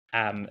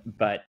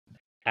But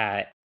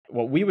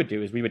what we would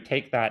do is we would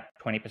take that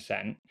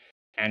 20%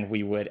 and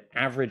we would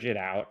average it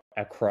out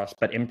across,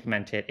 but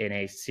implement it in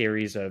a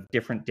series of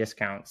different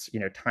discounts,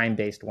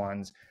 time-based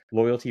ones,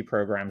 loyalty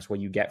programs where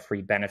you get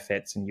free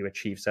benefits and you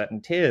achieve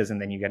certain tiers,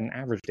 and then you get an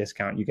average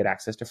discount, you get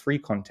access to free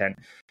content.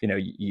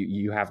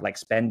 You have like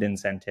spend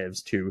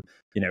incentives to,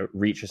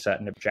 reach a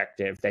certain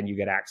objective, then you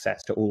get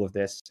access to all of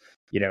this,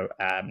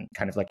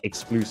 kind of like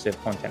exclusive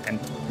content. And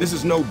this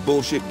is no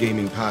bullshit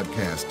gaming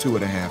podcast,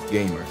 2.5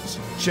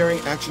 Gamers, sharing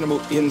actionable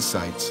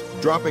insights,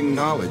 dropping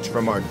knowledge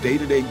from our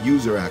day-to-day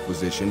user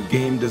acquisition,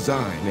 game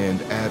design,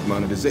 and ad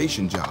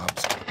monetization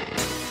jobs.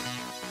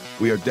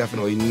 We are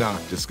definitely not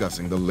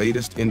discussing the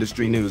latest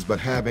industry news, but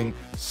having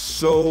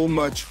so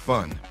much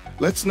fun.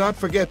 Let's not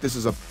forget this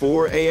is a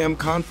 4 a.m.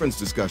 conference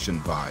discussion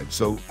vibe,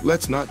 so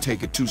let's not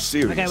take it too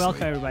seriously. Okay,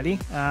 welcome everybody.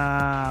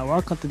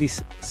 Welcome to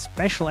this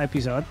special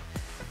episode.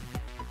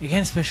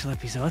 Again, special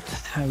episode.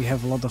 We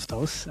have a lot of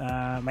those.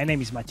 My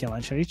name is Matej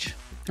Lancaric.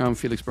 I'm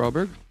Felix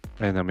Braberg.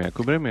 And I'm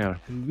Jakub Remia.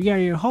 And we are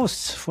your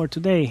hosts for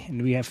today,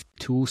 and we have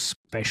two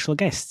special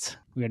guests.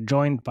 We are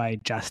joined by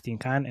Justin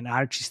Khan and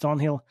Archie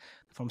Stonehill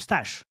from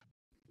Stash.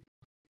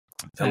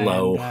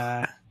 Hello.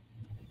 And,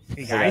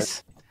 hey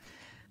guys.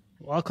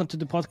 Welcome to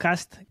the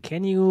podcast.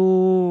 Can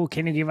you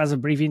give us a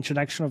brief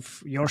introduction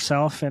of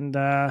yourself and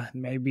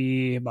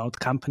maybe about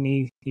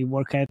company you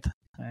work at,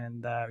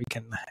 and we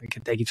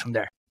can take it from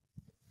there.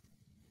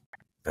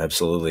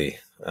 Absolutely.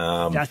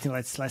 Justin,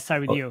 let's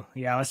start with you.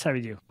 Yeah, let's start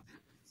with you.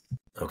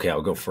 Okay,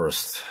 I'll go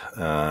first.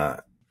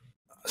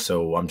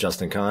 So I'm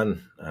Justin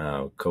Khan,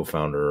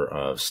 co-founder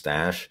of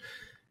Stash,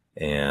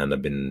 and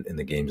I've been in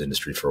the games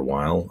industry for a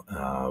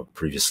while.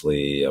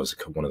 Previously, I was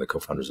one of the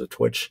co-founders of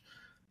Twitch,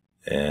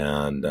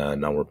 and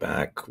now we're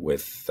back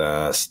with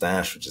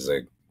Stash, which is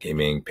a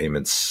gaming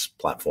payments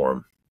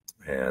platform,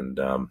 and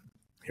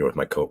here with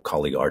my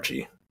colleague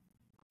Archie.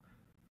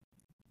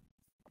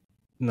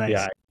 Nice.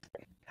 Yeah,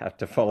 have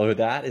to follow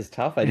that is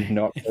tough. I did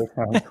not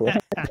co-found Twitch.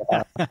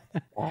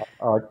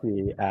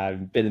 Archie,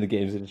 been in the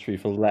games industry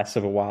for less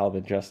of a while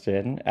than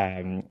Justin,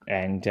 and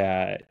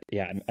I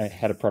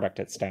had a product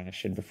at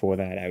Stash, and before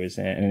that I was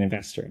an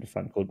investor in a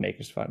fund called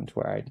Makers Fund,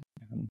 where I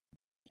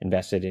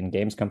invested in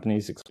games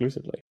companies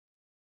exclusively.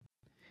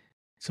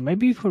 So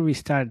maybe before we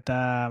start,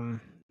 I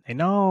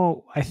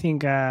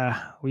think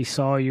we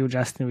saw you,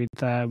 Justin,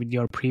 with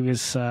your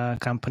previous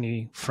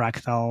company,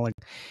 Fractal.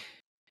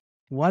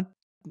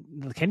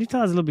 Can you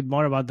tell us a little bit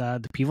more about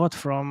the pivot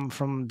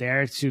from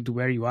there to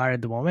where you are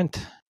at the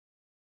moment?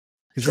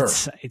 Sure.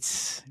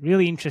 It's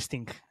really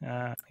interesting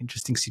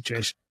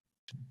situation.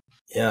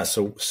 Yeah.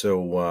 So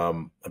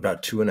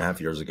about 2.5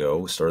 years ago,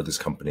 we started this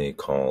company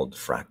called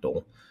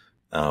Fractal,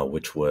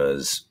 which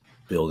was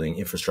building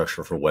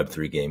infrastructure for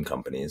Web3 game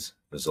companies.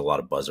 There's a lot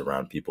of buzz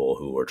around people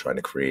who are trying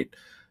to create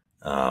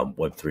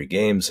Web3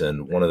 games.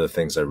 And one of the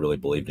things I really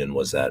believed in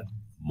was that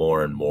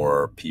more and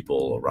more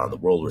people around the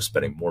world were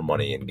spending more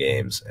money in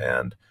games,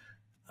 and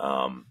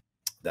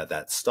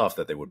that stuff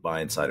that they would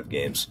buy inside of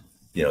games,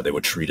 they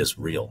would treat as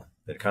real.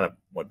 It kind of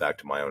went back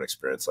to my own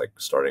experience, like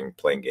starting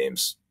playing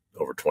games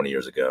over 20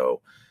 years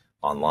ago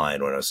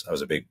online when I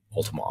was a big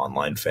Ultima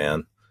Online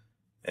fan.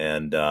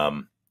 And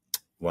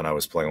when I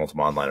was playing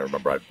Ultima Online, I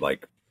remember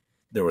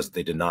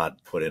they did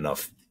not put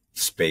enough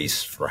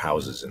space for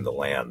houses in the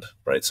land,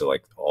 right? So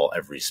like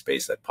every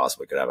space that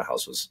possibly could have a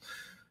house was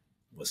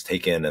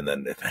taken, and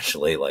then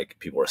eventually like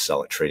people were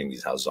trading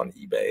these houses on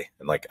eBay,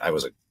 and like I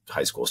was a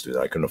high school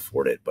student, I couldn't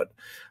afford it, but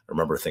I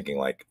remember thinking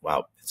like,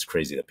 wow, it's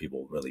crazy that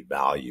people really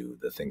value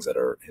the things that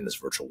are in this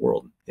virtual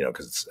world,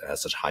 because it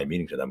has such high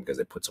meaning to them because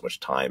they put so much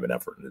time and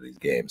effort into these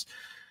games.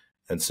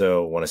 And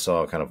so when I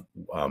saw kind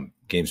of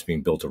games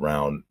being built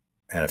around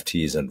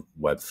NFTs and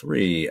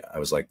Web3, I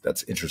was like,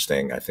 that's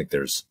interesting. I think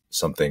there's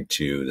something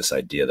to this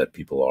idea that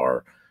people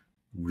are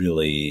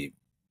really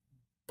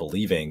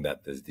believing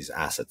that these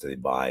assets that they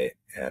buy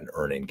and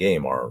earn in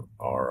game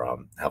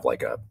have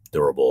like a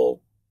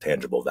durable,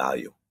 tangible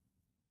value.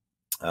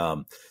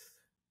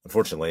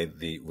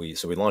 Unfortunately, we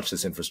launched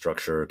this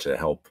infrastructure to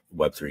help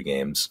Web3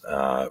 games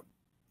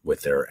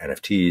with their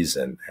NFTs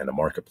and a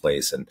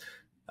marketplace, and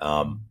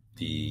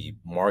the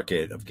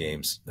market of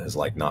games has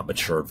like not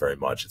matured very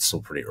much. It's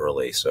still pretty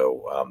early,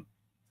 so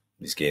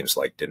these games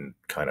like didn't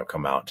kind of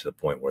come out to the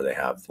point where they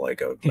have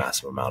like a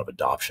massive amount of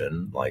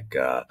adoption, like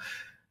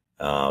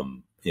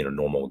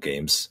normal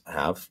games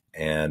have.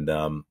 And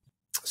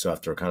so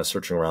after kind of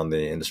searching around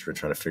the industry,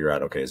 trying to figure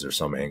out, okay, is there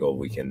some angle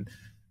we can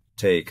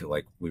take?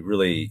 Like we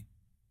really,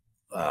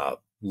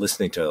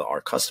 listening to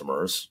our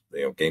customers,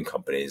 game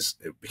companies,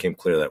 it became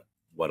clear that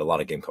what a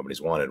lot of game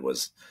companies wanted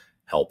was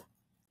help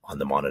on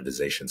the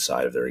monetization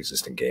side of their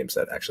existing games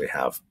that actually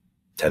have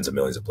tens of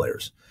millions of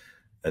players.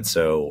 And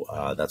so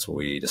that's what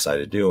we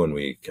decided to do. And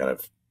we kind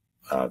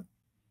of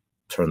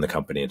turned the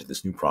company into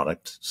this new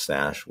product,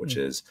 Stash, which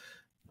is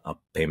a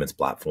payments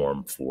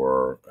platform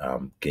for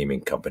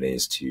gaming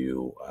companies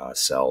to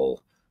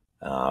sell,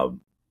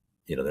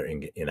 their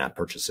in-app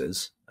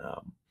purchases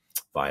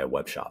via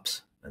web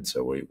shops. And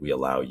so we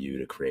allow you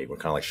to create, we're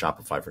kind of like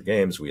Shopify for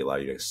games. We allow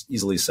you to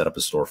easily set up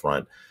a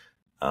storefront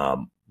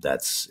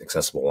that's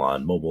accessible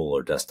on mobile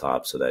or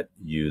desktop so that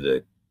you,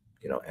 the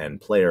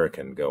end player,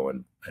 can go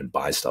and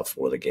buy stuff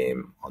for the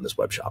game on this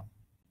web shop.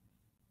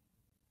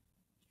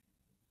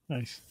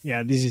 Nice.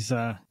 Yeah, this is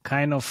a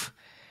kind of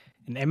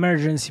an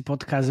emergency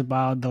podcast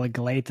about the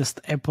latest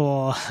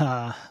Apple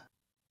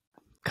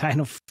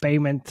kind of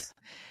payment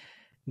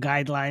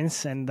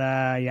guidelines, and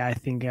I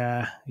think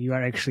you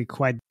are actually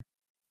quite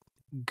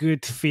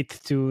good fit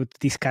to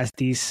discuss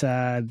these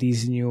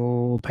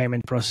new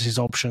payment processes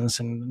options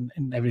and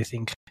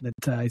everything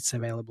that it's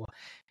available.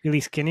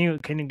 Felix, can you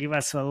give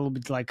us a little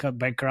bit like a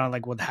background,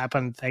 like what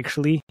happened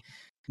actually?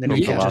 Then from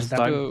we the can last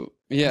just time.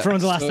 from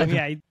the last time,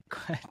 it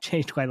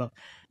changed quite a lot.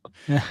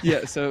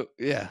 So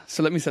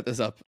let me set this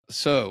up.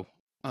 So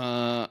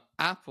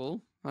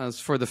Apple has,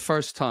 for the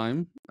first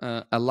time,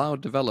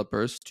 allowed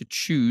developers to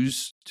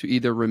choose to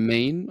either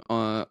remain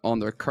on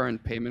their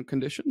current payment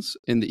conditions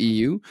in the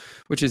EU,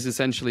 which is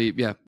essentially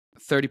 30%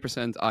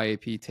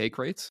 IAP take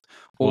rates,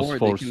 or was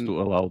forced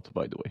to allowed,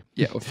 by the way.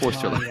 Yeah, or forced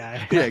to allow.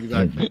 Yeah,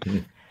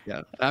 exactly.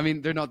 Yeah, I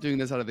mean, they're not doing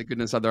this out of the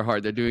goodness of their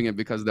heart. They're doing it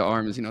because their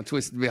arm is,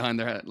 twisted behind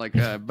their head, like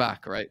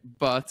back, right?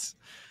 But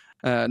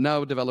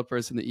now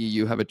developers in the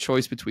EU have a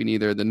choice between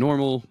either the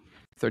normal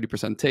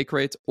 30% take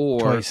rate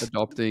or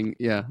adopting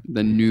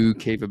the new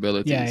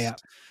capabilities. Yeah.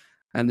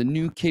 And the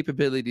new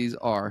capabilities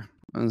are,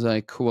 as I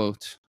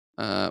quote,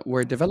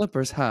 where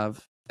developers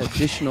have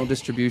additional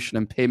distribution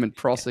and payment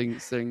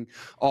processing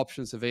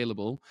options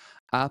available,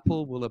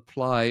 Apple will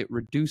apply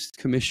reduced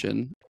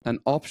commission, an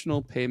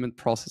optional payment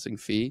processing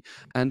fee,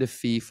 and a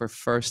fee for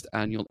first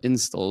annual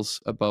installs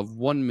above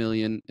 1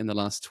 million in the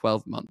last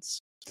 12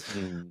 months.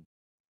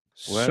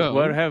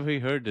 Where have we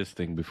heard this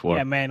thing before?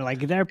 Yeah, man, like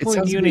they're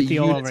putting Unity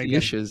all over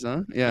again.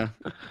 Huh? Yeah.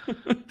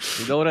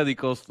 It already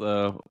cost,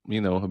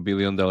 $1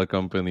 billion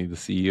company, the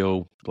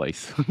CEO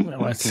place.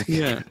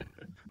 Yeah.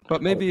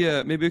 But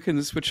maybe we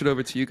can switch it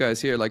over to you guys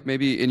here. Like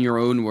maybe in your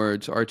own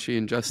words, Archie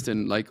and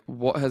Justin, like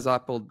what has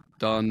Apple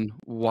done?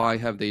 Why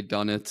have they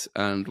done it?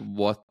 And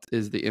what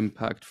is the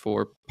impact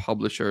for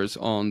publishers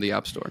on the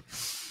App Store?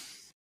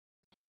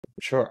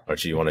 Sure.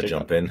 Archie, you want to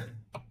jump in?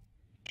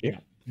 Yeah.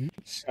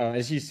 So,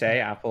 as you say,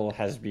 Apple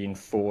has been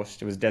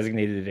forced, it was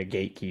designated a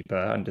gatekeeper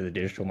under the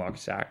Digital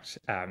Markets Act.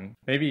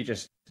 Maybe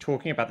just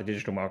talking about the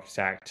Digital Markets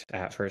Act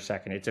for a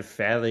second, it's a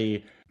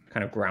fairly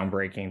kind of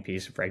groundbreaking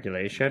piece of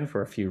regulation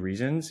for a few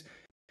reasons.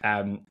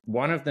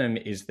 One of them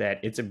is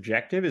that its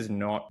objective is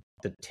not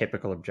the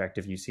typical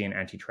objective you see in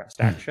antitrust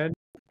action.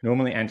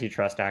 Normally,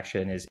 antitrust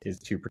action is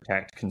to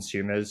protect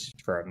consumers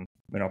from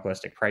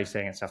monopolistic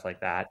pricing and stuff like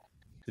that.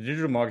 The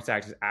Digital Markets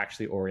Act is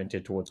actually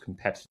oriented towards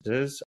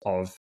competitors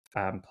of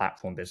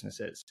platform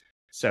businesses.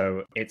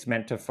 So it's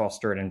meant to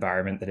foster an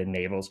environment that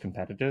enables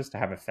competitors to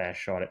have a fair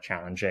shot at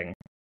challenging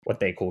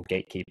what they call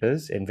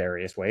gatekeepers in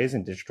various ways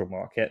in digital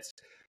markets.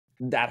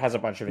 That has a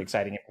bunch of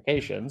exciting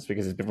implications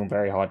because it's been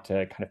very hard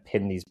to kind of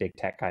pin these big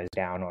tech guys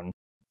down on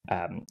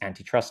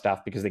antitrust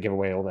stuff because they give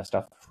away all their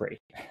stuff for free.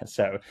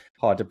 So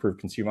hard to prove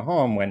consumer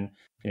harm when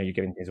you're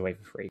giving things away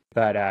for free.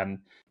 But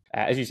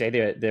as you say,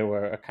 there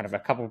were a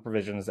couple of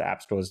provisions that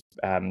app stores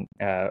had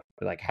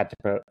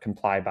to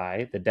comply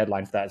by. The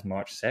deadline for that is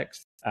March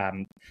 6th.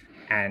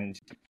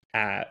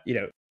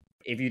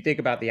 If you think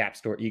about the App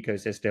Store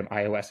ecosystem,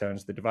 iOS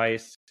owns the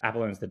device,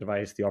 Apple owns the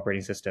device, the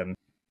operating system,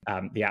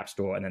 the App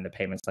Store, and then the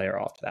payments layer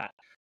after that.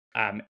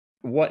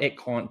 What it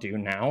can't do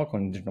now,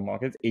 according to digital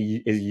markets,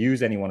 is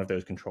use any one of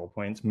those control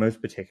points,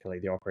 most particularly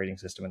the operating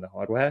system and the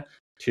hardware,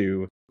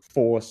 to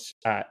force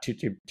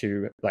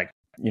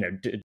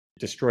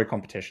destroy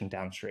competition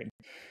downstream.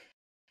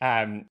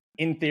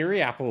 In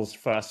theory, Apple's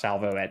first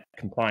salvo at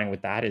complying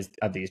with that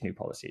are these new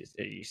policies.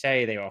 You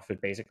say they offered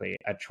basically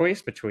a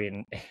choice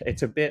between,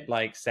 it's a bit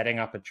like setting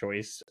up a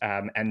choice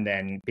and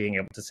then being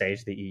able to say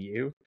to the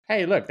EU,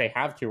 hey, look, they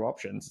have two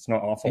options. It's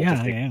not awful.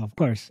 Yeah, of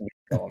course.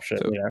 Option,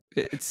 so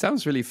it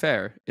sounds really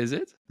fair, is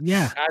it?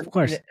 Yeah, of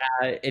course.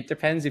 It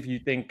depends if you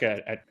think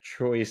a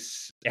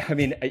choice,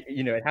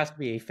 it has to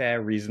be a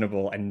fair,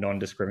 reasonable, and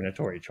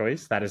non-discriminatory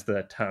choice. That is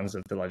the terms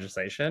of the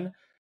legislation.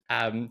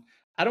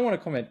 I don't want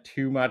to comment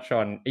too much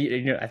on,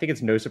 I think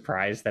it's no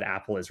surprise that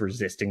Apple is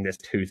resisting this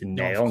tooth and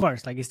nail. No, of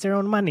course, it's their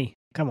own money.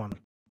 Come on.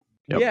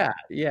 Yep.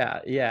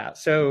 Yeah.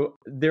 So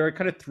there are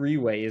kind of three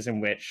ways in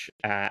which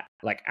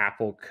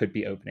Apple could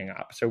be opening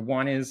up. So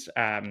one is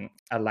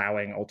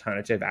allowing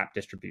alternative app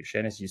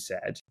distribution, as you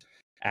said.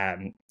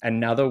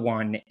 Another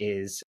one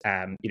is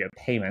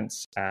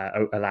payments,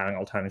 allowing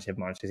alternative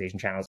monetization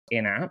channels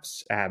in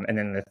apps. And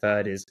then the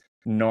third is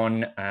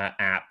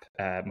non-app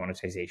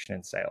monetization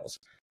and sales.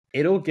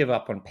 It'll give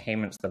up on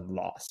payments the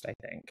lost, I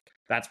think.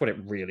 That's what it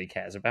really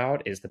cares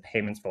about, is the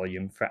payments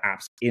volume for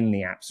apps in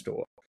the App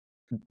Store.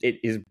 it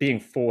is being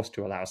forced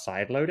to allow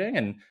side loading.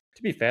 And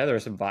to be fair, there are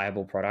some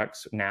viable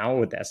products now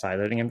with their side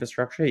loading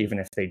infrastructure, even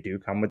if they do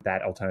come with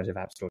that alternative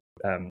app store,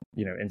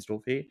 install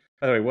fee.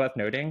 By the way, worth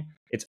noting,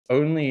 it's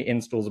only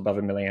installs above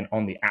 1 million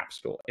on the app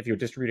store. If you're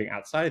distributing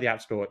outside of the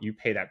app store, you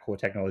pay that core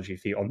technology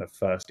fee on the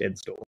first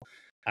install.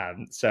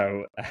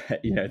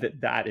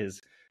 That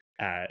is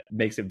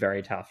makes it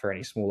very tough for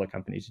any smaller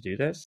company to do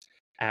this.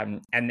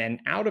 And then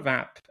out of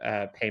app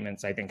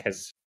payments, I think,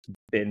 has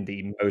been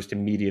the most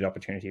immediate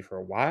opportunity for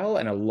a while.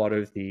 And a lot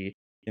of the,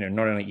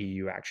 not only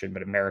EU action,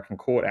 but American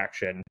court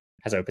action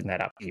has opened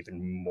that up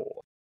even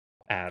more.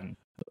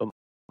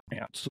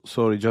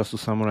 Sorry, just to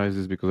summarize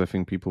this, because I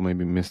think people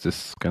maybe miss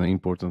this kind of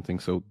important thing.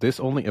 So this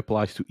only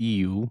applies to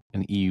EU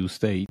and EU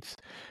states,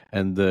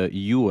 and the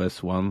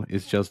US one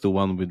is just the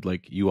one with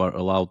like you are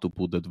allowed to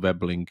put that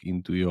web link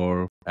into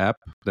your app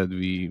that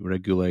we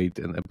regulate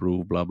and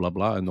approve, blah blah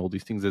blah, and all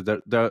these things.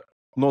 That there are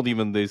not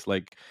even this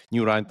like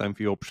new runtime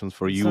fee options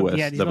for US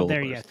it's developers. Not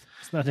there yet.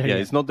 It's not there yet.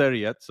 It's not there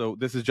yet. So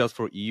this is just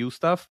for EU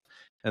stuff.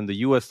 And the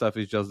US stuff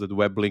is just that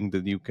web link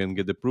that you can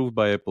get approved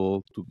by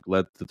Apple to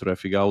let the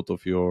traffic out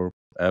of your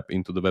app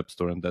into the web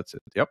store, and that's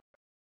it. Yep.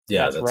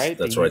 Yeah, that's right.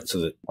 That's right.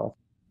 So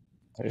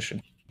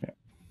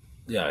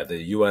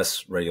the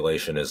US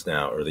regulation is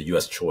now, or the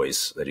US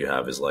choice that you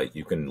have is like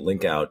you can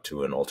link out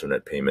to an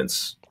alternate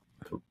payments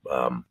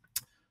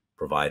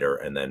provider,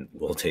 and then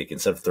we'll take,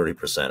 instead of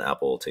 30%,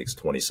 Apple takes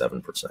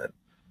 27%.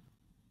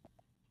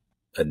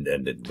 And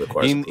it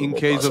requires in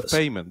case process. Of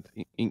payment, I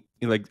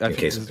think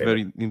this is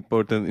very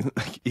important.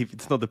 If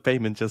it's not a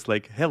payment, just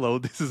like, hello,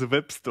 this is a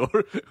web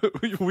store,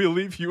 we'll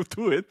leave you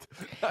to it.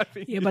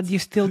 But you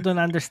still don't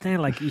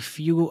understand. Like if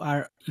you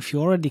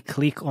already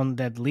click on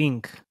that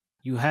link,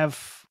 you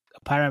have a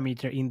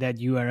parameter in that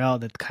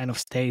URL that kind of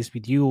stays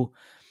with you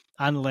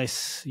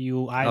unless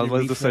you either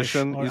refresh the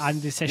session or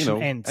unless the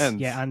session ends.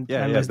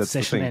 Unless the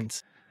session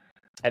ends.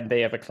 And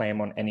they have a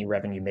claim on any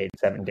revenue made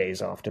 7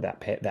 days after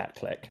that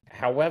click.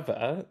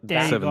 However,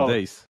 7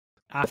 days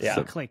after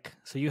the click.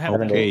 So you have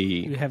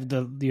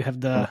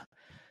the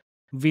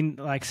win,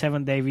 like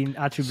 7 day win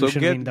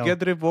attribution window. So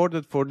get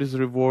rewarded for this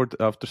reward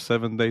after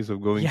 7 days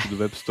of going to the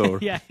web store.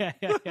 yeah.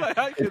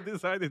 I can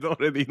decide it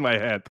already in my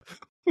head.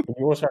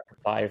 You also have to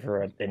apply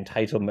for an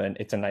entitlement.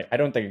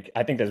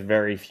 I think there's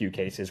very few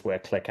cases where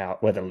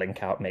the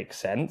link out makes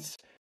sense.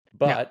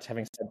 But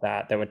having said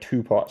that, there were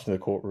two parts to the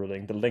court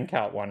ruling. The link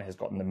out one has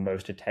gotten the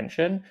most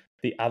attention.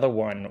 The other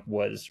one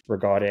was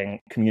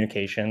regarding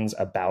communications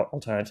about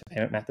alternative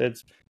payment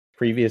methods.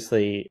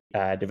 Previously,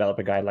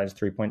 developer guidelines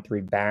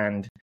 3.3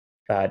 banned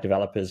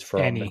developers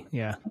from any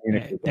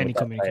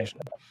communication.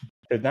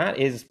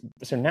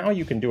 So now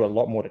you can do a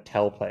lot more to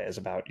tell players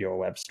about your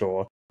web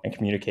store and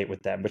communicate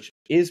with them, which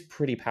is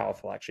pretty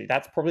powerful, actually.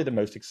 That's probably the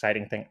most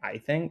exciting thing, I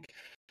think,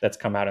 that's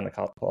come out in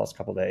the last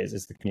couple of days,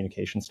 is the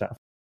communication stuff.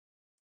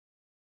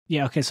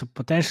 Yeah, okay, so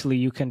potentially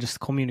you can just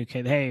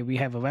communicate, hey, we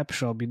have a web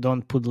shop, you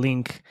don't put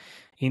link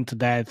into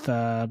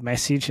that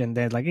message, and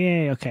then like,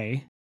 yeah,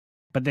 okay.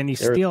 But then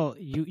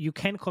you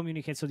can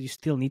communicate, so you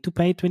still need to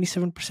pay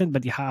 27%,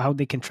 but how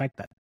they can track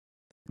that?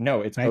 No,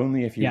 it's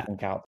only if you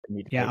link out.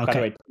 Okay. By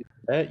the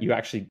way, you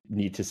actually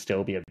need to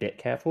still be a bit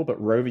careful, but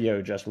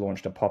Rovio just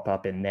launched a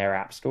pop-up in their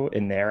app store,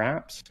 in their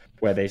apps,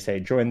 where they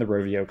say, join the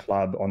Rovio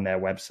club on their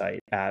website,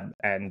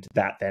 and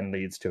that then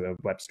leads to a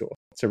web store.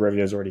 So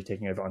Rovio's already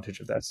taking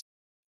advantage of this.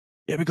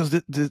 Yeah, because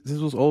this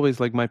was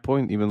always like my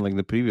point, even like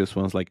the previous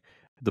ones. Like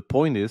the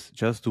point is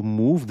just to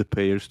move the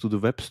payers to the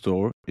web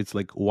store. It's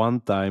like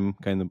one-time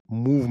kind of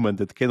movement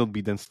that cannot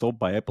be then stopped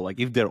by Apple. Like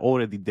if they're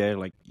already there,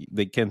 like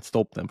they can't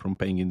stop them from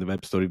paying in the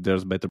web store if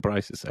there's better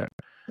prices there.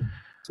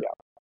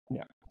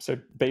 Yeah. So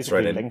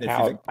basically, link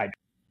out.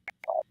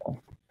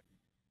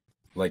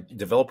 Like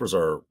developers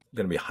are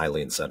going to be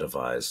highly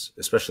incentivized,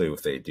 especially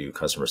if they do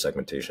customer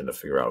segmentation to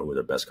figure out who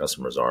their best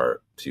customers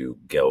are, to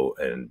go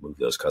and move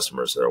those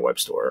customers to their web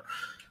store.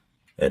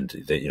 And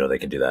they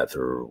can do that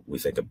through, we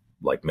think, of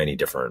like many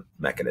different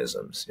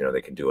mechanisms.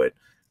 They can do it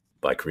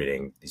by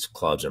creating these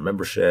clubs or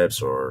memberships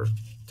or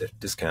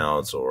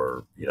discounts,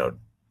 or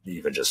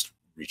even just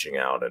reaching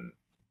out and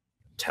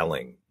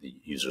telling the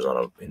users on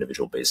an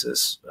individual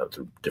basis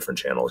through different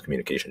channels,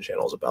 communication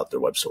channels, about their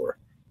web store.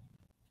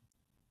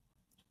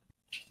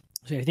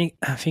 So I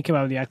think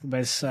about the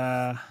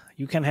Jakub,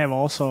 you can have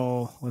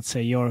also, let's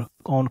say, your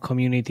own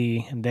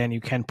community, and then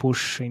you can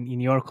push in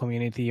your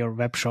community, your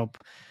web shop,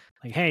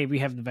 like, hey, we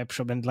have the web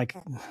shop, and like,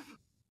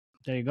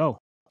 there you go.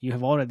 You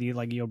have already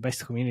like your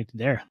best community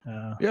there.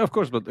 Yeah, of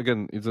course, but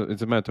again,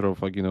 it's a matter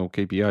of like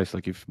KPIs.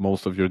 Like if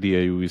most of your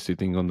DAU is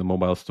sitting on the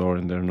mobile store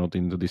and they're not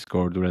in the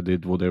Discord,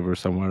 Reddit, whatever,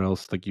 somewhere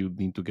else, like you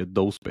need to get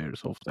those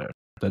pairs off there.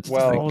 That's the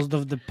thing. Most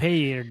of the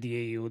payer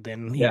DAU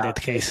then in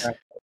that case.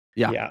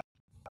 Yeah,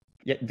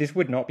 this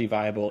would not be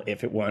viable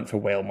if it weren't for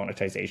whale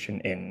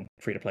monetization in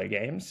free-to-play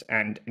games.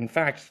 And in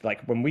fact,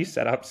 like when we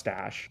set up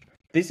Stash,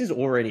 this is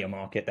already a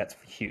market that's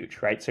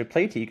huge, right? So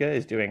Playtika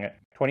is doing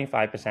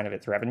 25% of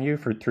its revenue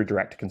through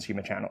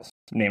direct-to-consumer channels,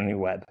 namely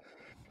web.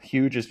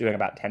 Huge is doing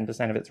about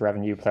 10% of its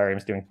revenue. Plarium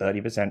is doing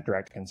 30%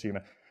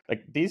 direct-to-consumer.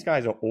 Like these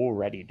guys are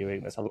already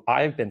doing this.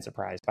 I've been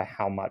surprised by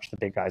how much the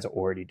big guys are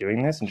already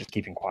doing this and just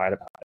keeping quiet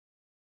about it.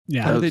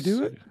 Yeah. How do they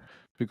do it?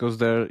 Because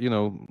they're,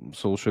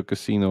 social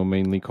casino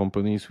mainly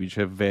companies which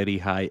have very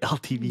high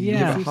LTV.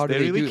 Yeah. But how do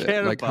they really do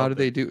care it? Like, how do about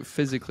they do it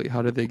physically?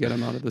 How do they get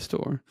them out of the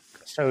store?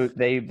 So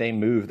they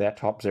move their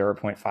top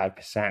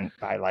 0.5%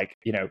 by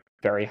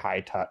very high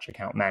touch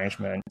account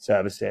management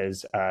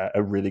services,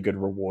 a really good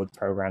rewards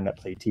program that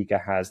Playtika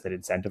has that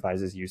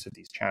incentivizes use of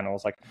these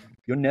channels. Like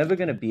you're never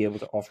going to be able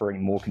to offer a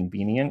more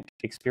convenient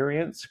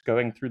experience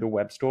going through the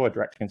web store, a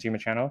direct to consumer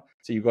channel.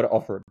 So you've got to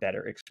offer a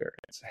better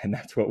experience. And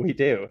that's what we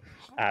do.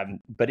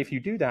 But if you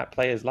do that,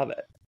 players love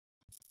it.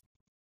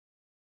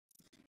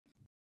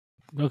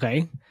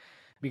 Okay.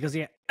 Because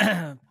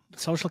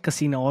social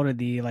casino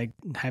already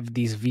have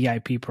these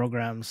VIP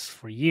programs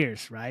for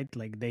years, right?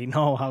 Like they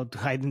know how to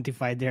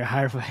identify their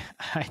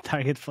high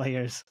target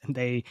players and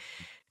they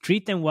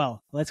treat them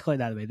well. Let's call it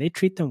that way. They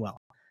treat them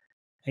well.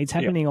 It's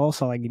happening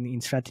also like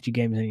in strategy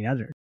games and in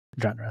other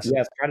genres.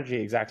 Yeah, strategy,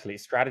 exactly.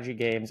 Strategy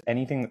games,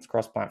 anything that's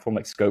cross-platform,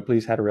 like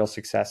Scopely's had a real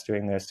success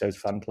doing this. There's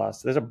Fun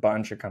Plus. There's a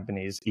bunch of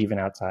companies, even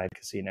outside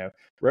casino.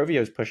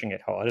 Rovio's pushing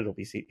it hard.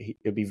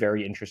 It'll be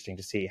very interesting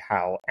to see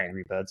how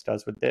Angry Birds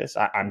does with this.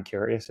 I'm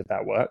curious if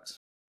that works.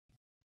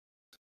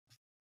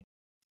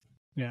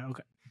 Yeah.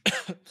 Okay.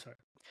 Sorry.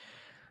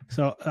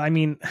 So I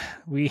mean,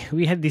 we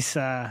had this.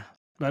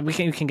 But we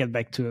can get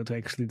back to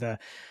actually the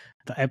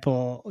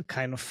Apple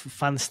kind of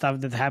fun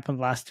stuff that happened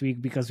last week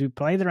because we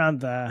played around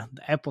the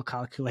Apple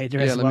calculator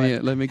as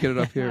well. Let me get it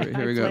up here.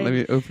 Here we go. Let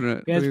me open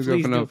it. Yes, let me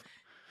open up.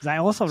 I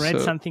also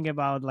read something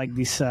about like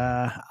this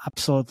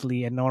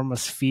absolutely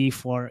enormous fee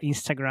for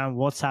Instagram,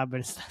 WhatsApp,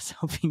 and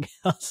something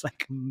else,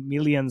 like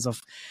millions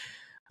of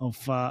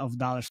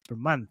dollars per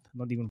month,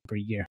 not even per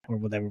year or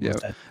whatever was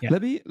that. Yeah.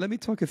 Let me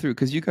talk you through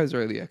because you guys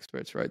are the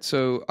experts, right?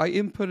 So I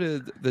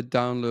inputted the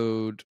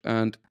download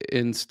and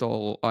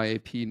install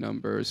IAP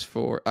numbers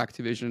for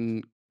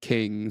Activision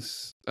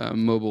King's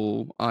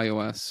mobile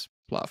iOS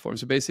platform.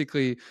 So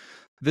basically,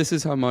 this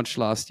is how much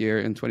last year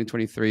in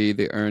 2023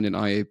 they earned in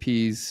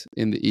IAPs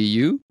in the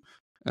EU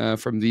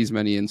from these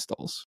many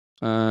installs.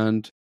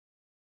 And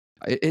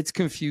it's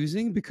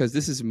confusing because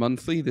this is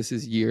monthly, this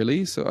is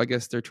yearly. So I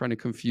guess they're trying to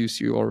confuse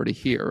you already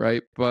here,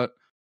 right? But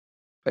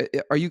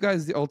are you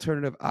guys the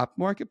alternative app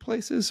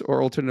marketplaces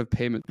or alternative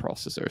payment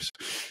processors?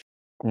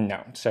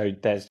 No. So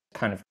there's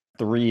kind of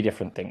 3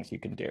 different things you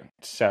can do.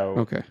 So,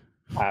 okay.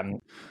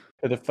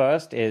 So the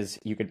first is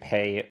you could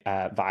pay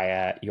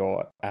via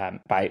your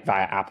via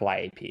Apple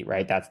IAP,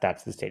 right?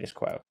 That's the status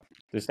quo.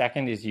 The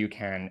second is you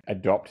can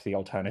adopt the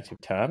alternative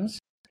terms.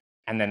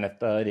 And then the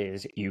third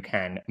is you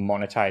can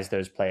monetize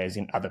those players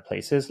in other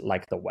places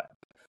like the web.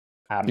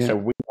 So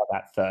we are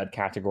that third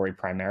category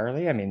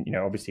primarily. I mean,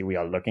 obviously we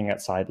are looking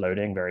at side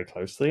loading very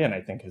closely. And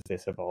I think as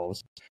this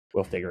evolves,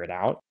 we'll figure it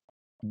out.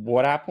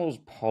 What Apple's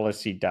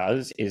policy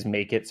does is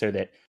make it so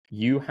that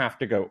you have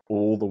to go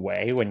all the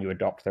way when you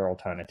adopt their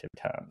alternative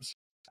terms.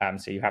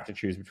 So you have to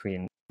choose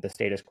between the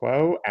status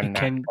quo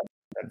and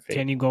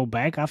can you go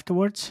back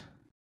afterwards?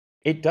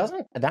 It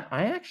doesn't. That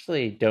I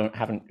actually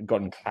haven't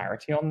gotten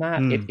clarity on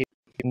that. It's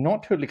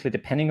not totally clear,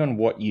 depending on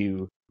what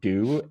you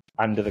do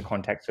under the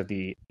context of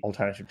the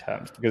alternative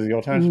terms, because the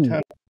alternative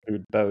terms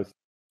include both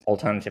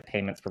alternative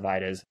payments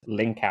providers.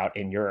 Link out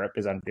in Europe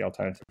is under the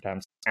alternative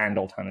terms and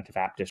alternative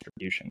app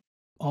distribution.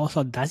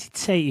 Also, does it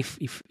say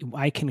if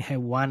I can have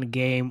one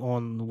game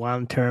on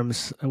one term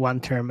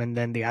and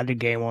then the other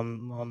game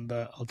on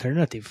the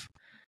alternative?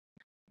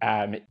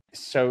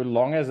 So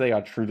long as they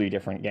are truly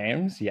different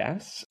games,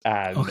 yes.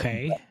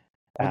 Okay.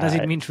 What does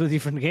it mean, truly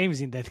different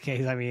games in that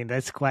case? I mean,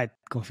 that's quite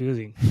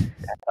confusing.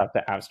 That's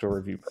the App Store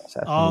review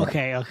process.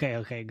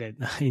 Okay, good.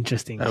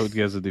 Interesting. I would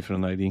guess a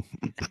different ID.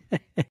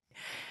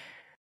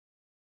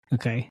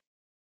 Okay.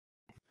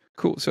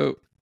 Cool. So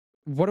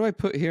what do I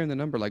put here in the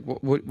number? Like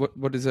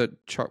what is it?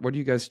 What do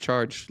you guys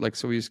charge? Like,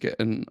 so we just get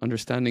an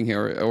understanding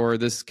here, or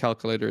this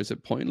calculator, is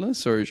it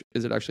pointless, or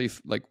is it actually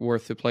like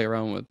worth to play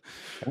around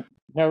with?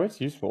 No,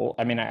 it's useful.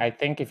 I mean, I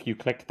think if you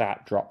click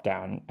that drop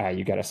down,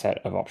 you get a set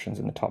of options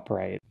in the top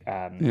right.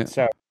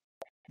 So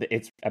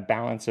it's a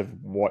balance of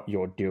what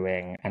you're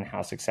doing and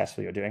how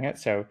successful you're doing it.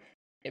 So,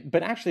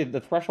 but actually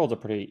the thresholds are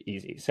pretty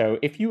easy. So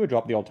if you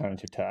adopt the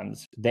alternative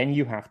terms, then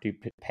you have to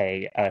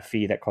pay a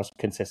fee that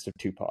consists of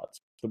 2 parts.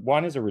 The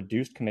one is a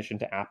reduced commission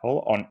to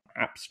Apple on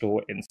App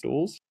Store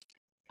installs.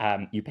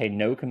 You pay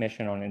no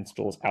commission on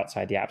installs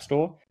outside the App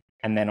Store.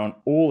 And then on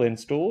all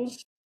installs,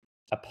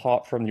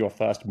 apart from your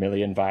first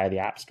million via the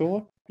App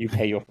Store, you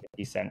pay your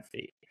 50-cent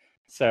fee.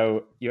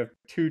 So you have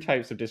 2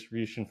 types of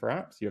distribution for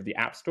apps. You have the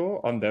App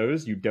Store. On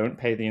those, you don't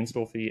pay the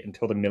install fee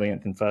until the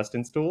millionth and first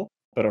install,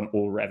 but on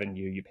all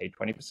revenue, you pay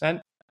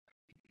 20%.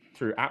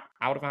 Through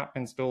out-of-app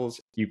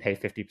installs, you pay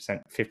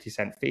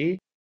 50-cent fee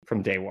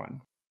from day one.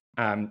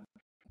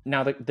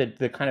 Now,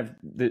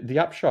 the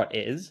upshot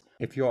is,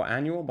 if your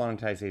annual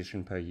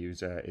monetization per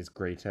user is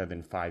greater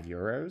than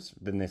 €5,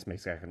 then this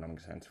makes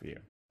economic sense for you,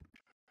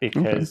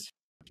 because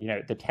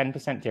the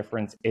 10%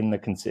 difference in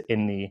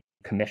the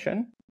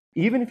commission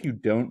even if you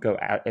don't go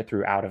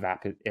through out of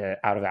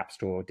app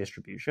store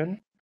distribution,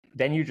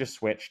 then you just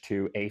switch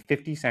to a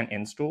 50-cent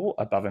install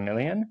above $1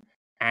 million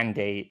and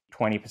a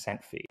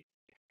 20% fee.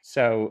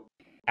 So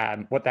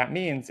what that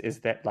means is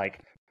that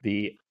like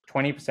the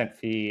 20%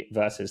 fee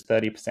versus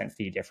 30%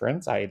 fee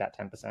difference, i.e. that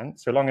 10%,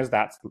 so long as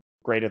that's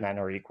greater than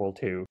or equal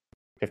to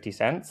 50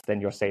 cents,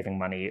 then you're saving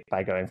money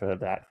by going for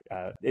that.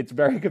 It's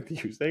very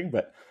confusing,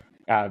 but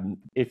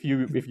if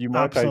you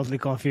monetize, absolutely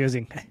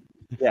confusing.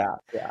 yeah,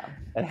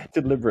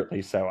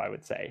 deliberately so, I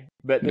would say.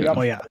 But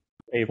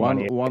save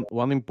money.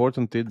 One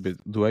important tidbit.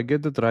 Do I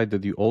get it right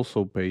that you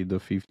also pay the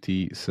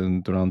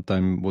 50-cent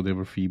runtime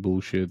whatever fee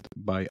bullshit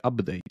by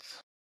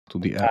updates to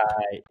the app?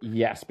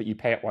 Yes, but you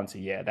pay it once a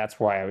year. That's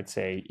why I would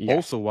say yes.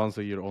 Also once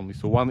a year only.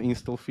 So one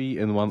install fee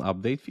and one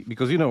update fee.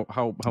 Because you know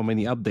how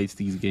many updates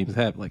these games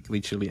have, like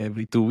literally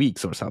every 2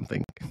 weeks or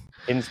something.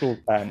 Installs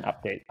and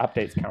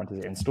updates count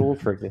as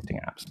installs for existing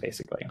apps,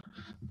 basically.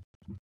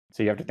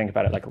 So you have to think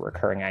about it like a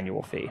recurring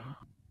annual fee.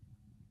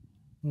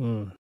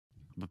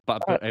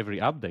 But per every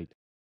update?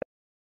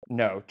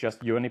 No,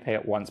 just you only pay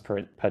it once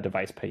per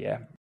device per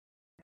year.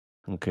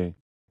 Okay.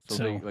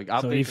 So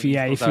if you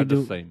do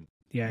the same.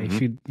 Yeah,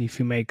 if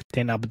you make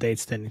 10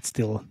 updates, then it's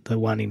still the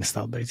one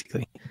install,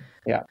 basically.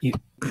 Yeah.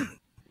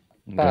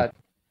 But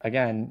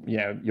again,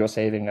 you're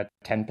saving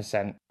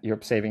 10%. You're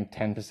saving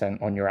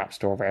 10% on your App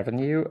Store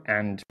revenue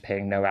and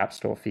paying no App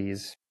Store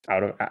fees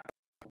out of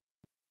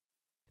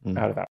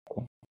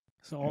Apple.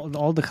 So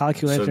all the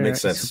calculator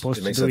is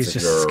supposed to do is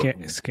just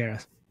scare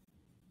us.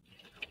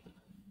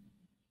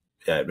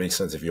 Yeah, it makes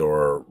sense if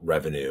your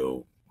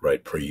revenue,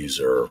 right, per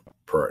user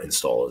per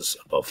install is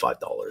above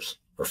 $5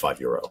 or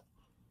 €5.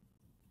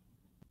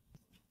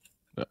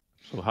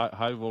 So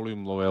high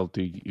volume, low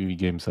LTV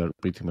games are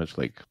pretty much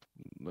like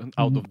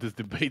out of this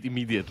debate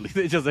immediately.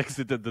 They just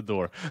exited the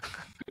door.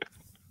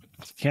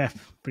 Yeah,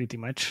 pretty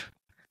much.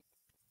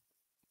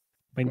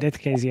 But in that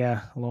case,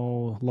 yeah,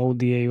 low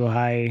DAU,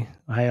 high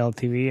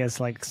LTV as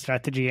like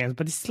strategy games.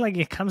 But it's like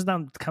it comes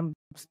down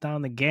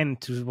again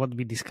to what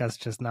we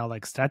discussed just now,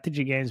 like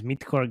strategy games,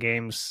 mid-core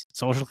games,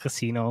 social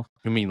casino.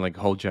 You mean like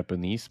whole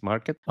Japanese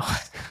market?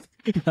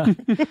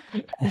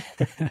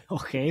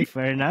 Okay,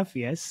 fair enough.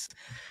 Yes.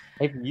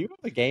 If you have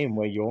a game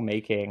where you're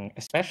making,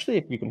 especially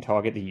if you can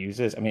target the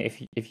users, I mean,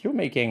 if you're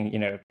making,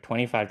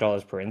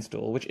 $25 per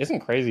install, which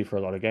isn't crazy for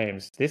a lot of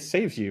games, this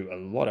saves you a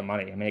lot of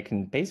money. I mean, it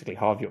can basically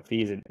halve your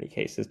fees in many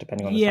cases,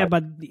 depending on the size.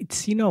 But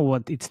it's,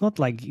 it's not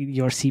like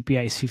your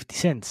CPI is 50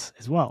 cents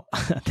as well.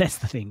 That's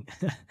the thing.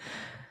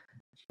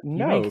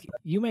 No.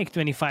 You make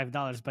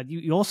 $25, but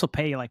you also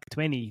pay like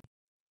 20,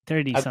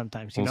 30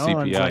 sometimes, on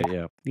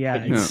CPI,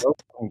 Yeah.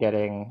 You're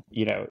getting,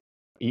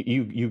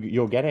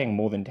 you're getting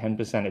more than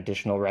 10%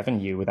 additional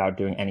revenue without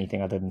doing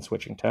anything other than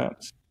switching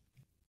terms.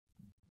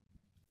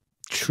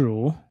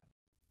 True.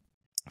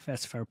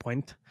 That's a fair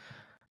point.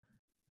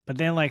 But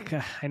then,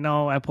 I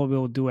know Apple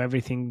will do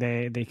everything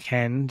they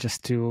can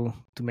just to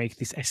make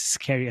this as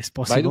scary as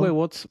possible. By the way,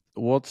 what's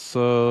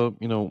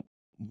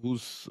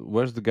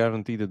where's the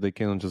guarantee that they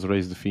cannot just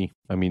raise the fee?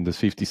 I mean, the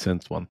 50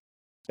 cents one,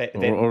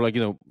 or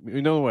you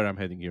know where I'm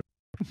heading here.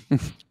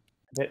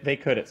 They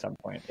could at some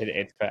point.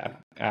 It's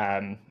fair.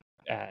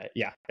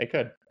 Yeah, they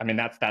could. I mean,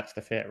 that's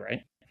the fear,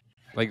 right?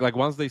 Like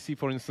once they see,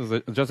 for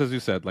instance, just as you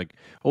said, like,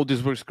 oh,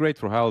 this works great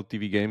for high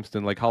LTV games,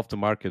 then like half the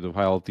market of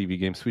high LTV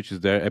games switches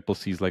there. Apple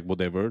sees like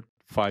whatever,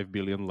 5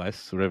 billion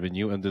less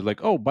revenue, and they're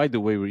like, oh, by the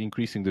way, we're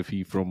increasing the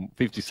fee from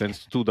 50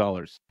 cents to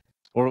 $2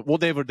 or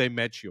whatever they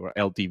match your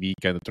LTV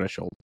kind of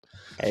threshold.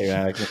 Hey,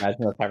 I can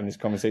imagine us having this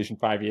conversation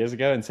 5 years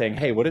ago and saying,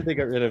 hey, what if they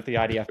get rid of the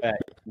IDFA?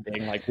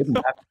 Being like, wouldn't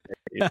that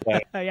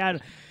be yeah,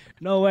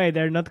 no way,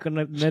 they're not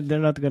gonna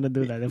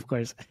do that, of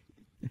course.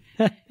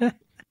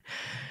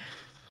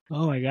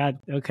 Oh my god.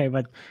 Okay,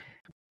 but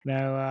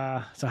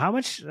now, so how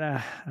much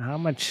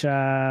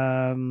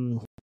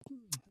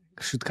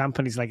should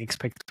companies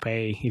expect to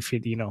pay if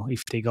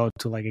if they go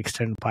to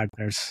external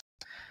partners?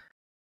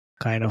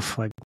 Kind of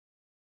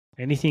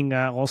anything.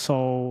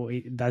 Also,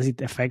 does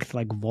it affect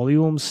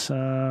volumes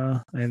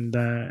and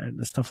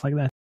stuff like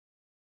that?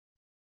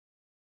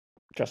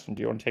 Justin,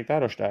 do you want to take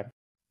that or should I?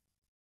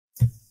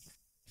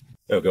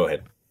 Oh, go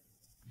ahead.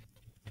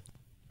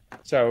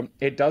 So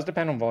it does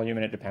depend on volume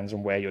and it depends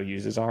on where your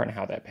users are and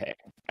how they're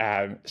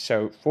paying.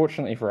 So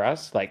fortunately for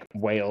us,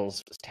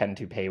 whales tend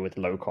to pay with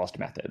low cost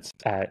methods.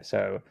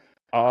 So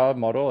our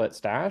model at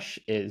Stash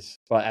is,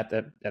 well, at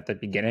the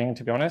beginning,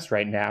 to be honest,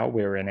 right now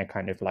we're in a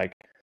kind of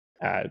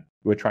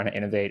we're trying to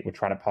innovate, we're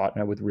trying to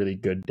partner with really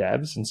good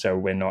devs. And so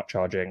we're not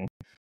charging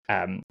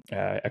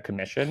a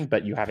commission,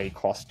 but you have a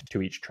cost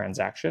to each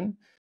transaction.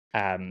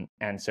 And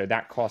so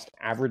that cost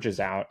averages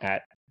out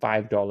at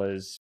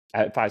 $5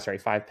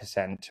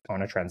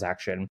 on a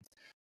transaction.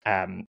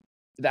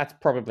 That's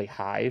probably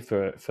high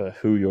for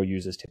who your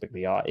users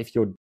typically are. If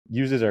your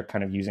users are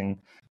kind of using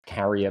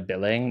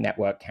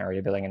network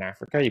carrier billing in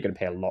Africa, you're going to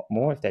pay a lot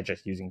more. If they're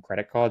just using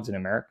credit cards in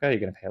America, you're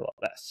going to pay a lot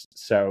less.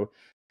 So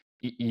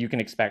you can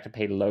expect to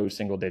pay low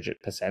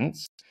single-digit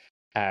percents.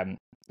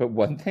 But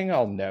one thing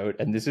I'll note,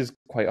 and this is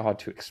quite hard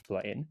to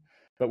explain,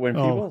 But when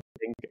people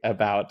think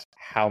about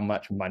how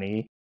much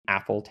money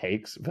Apple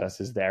takes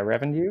versus their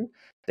revenue,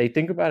 they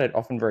think about it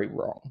often very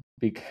wrong,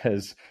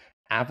 because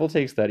Apple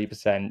takes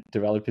 30%,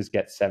 developers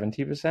get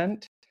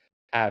 70%.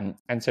 And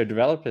so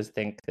developers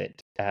think that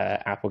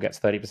Apple gets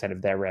 30%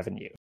 of their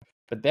revenue,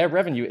 but their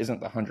revenue isn't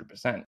the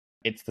 100%,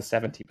 it's the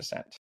 70%.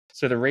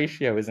 So the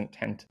ratio isn't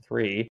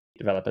 10-3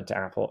 developer to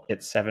Apple,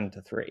 it's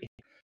 7-3.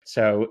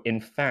 So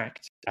in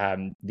fact,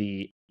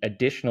 the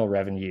additional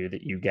revenue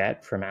that you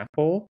get from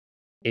Apple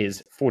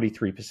is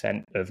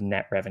 43% of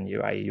net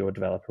revenue, i.e. your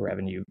developer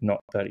revenue, not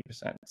 30%.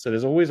 So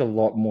there's always a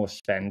lot more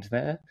spend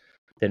there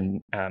than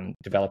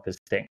developers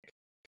think.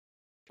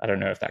 I don't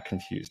know if that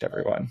confused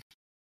everyone.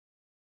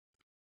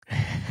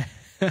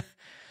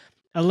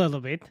 A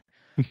little bit.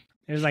 It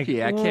was like,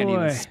 yeah, I can't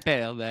even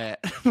spell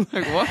that.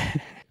 Like, what?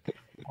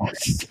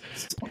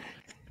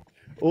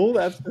 All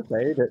that's to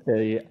say that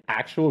the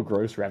actual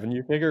gross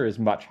revenue figure is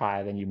much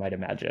higher than you might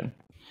imagine.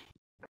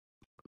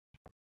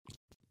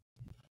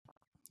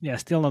 Yeah,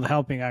 still not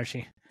helping,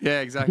 Archie. Yeah,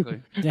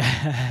 exactly.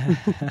 Yeah.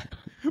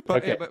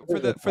 But Okay.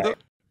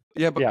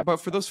 but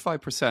for those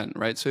 5%,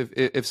 right? So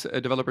if a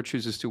developer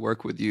chooses to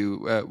work with you,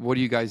 what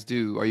do you guys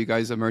do? Are you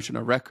guys a merchant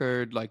of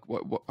record? Like,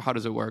 what how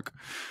does it work?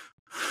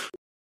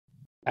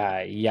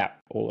 Yeah,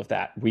 all of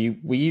that.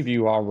 We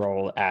view our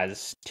role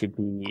as to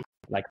be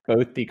like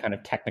both the kind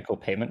of technical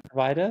payment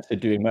provider, so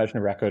doing merchant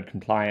of record,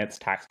 compliance,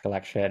 tax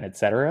collection,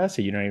 etc.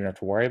 So you don't even have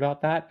to worry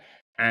about that,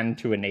 and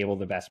to enable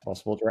the best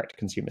possible direct to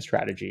consumer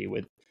strategy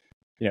with,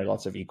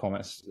 lots of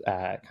e-commerce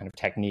kind of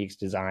techniques,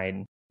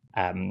 design,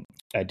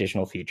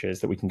 additional features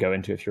that we can go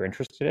into if you're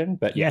interested in.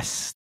 But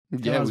yes.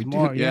 Yeah, we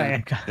more. do.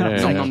 Yeah.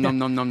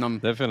 Nom.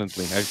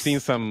 Definitely. I've seen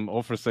some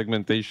offer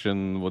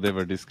segmentation,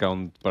 whatever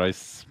discount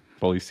price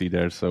policy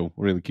there. So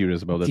really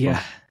curious about that one.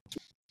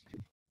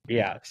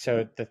 Yeah.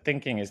 So the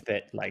thinking is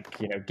that,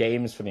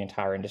 games for the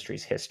entire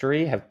industry's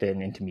history have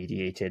been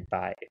intermediated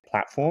by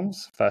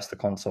platforms, first the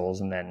consoles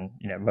and then,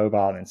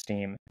 mobile and then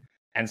Steam.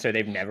 And so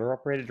they've never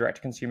operated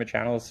direct-to-consumer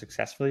channels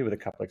successfully, with a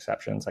couple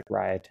exceptions like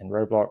Riot and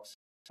Roblox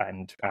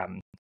and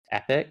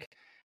Epic.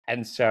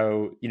 And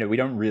so, we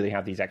don't really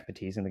have these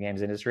expertise in the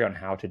games industry on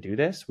how to do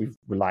this. We've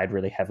relied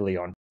really heavily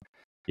on,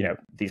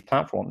 these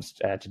platforms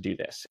to do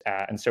this.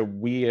 And so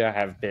we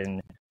have been,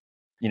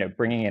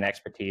 bringing in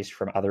expertise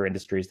from other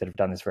industries that have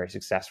done this very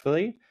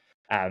successfully.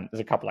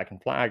 There's a couple I can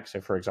flag. So,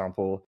 for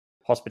example,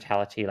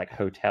 hospitality, like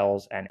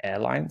hotels and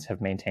airlines,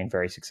 have maintained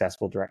very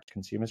successful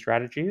direct-to-consumer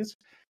strategies.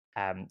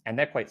 And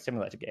they're quite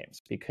similar to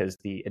games, because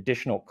the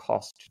additional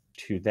cost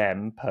to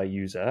them per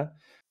user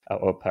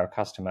or per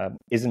customer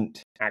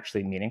isn't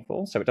actually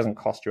meaningful. So it doesn't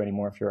cost you any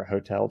more if you're a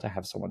hotel to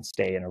have someone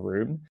stay in a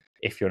room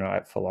if you're not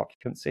at full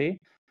occupancy.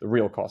 The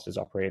real cost is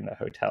operating the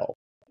hotel.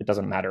 It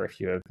doesn't matter if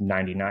you have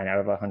 99 out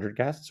of 100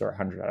 guests or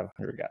 100 out of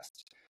 100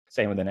 guests.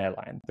 Same with an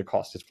airline. The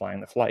cost is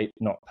flying the flight,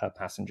 not per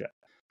passenger.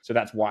 So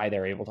that's why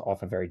they're able to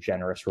offer very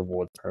generous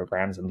reward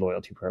programs and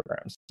loyalty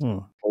programs.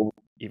 Or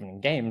even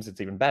in games,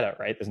 it's even better,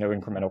 right? There's no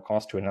incremental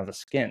cost to another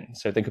skin.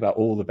 So think about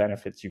all the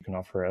benefits you can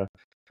offer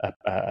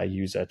a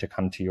user to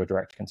come to your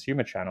direct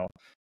consumer channel,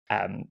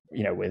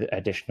 with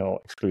additional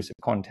exclusive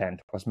content,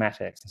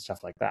 cosmetics, and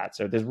stuff like that.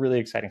 So there's really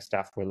exciting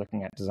stuff we're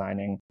looking at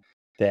designing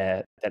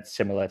there that's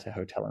similar to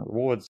hotel and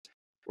rewards.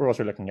 We're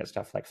also looking at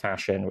stuff like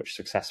fashion, which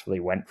successfully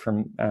went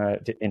from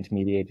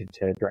intermediated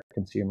to direct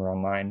consumer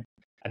online.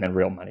 And then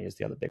real money is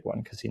the other big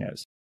one,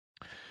 casinos.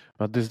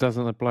 But this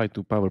doesn't apply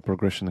to power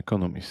progression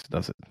economies,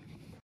 does it?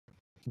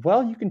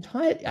 Well, you can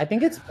tie it. I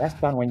think it's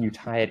best done when you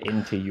tie it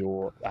into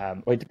your.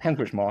 Well, it depends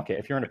which market.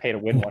 If you're in a pay to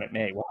win one, it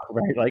may. Well,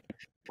 right? Like,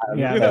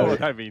 yeah, you know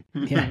what I mean.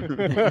 Yeah.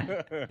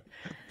 It's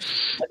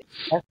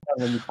best done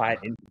when you tie it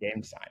into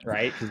game design,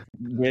 right?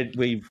 Because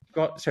we've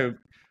got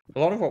a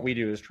lot of what we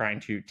do is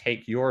trying to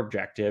take your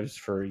objectives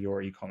for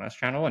your e-commerce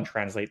channel and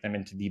translate them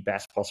into the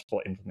best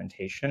possible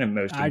implementation and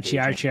most Archie,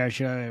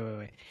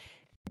 wait.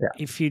 Yeah.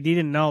 If you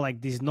didn't know, like,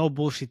 there's no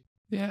bullshit.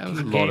 Yeah, it was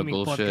a lot of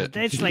bullshit. Podcast.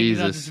 That's like,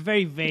 it's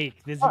very vague.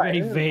 That's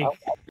very vague.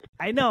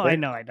 I know.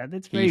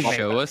 That's very vague.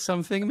 Show us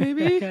something,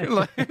 maybe?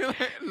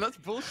 That's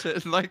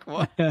bullshit. Like,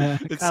 what?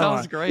 It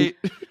sounds great.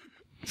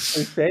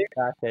 So say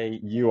that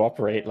you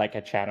operate like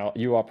a channel,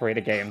 you operate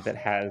a game that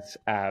has,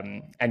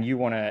 and you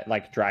want to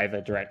like drive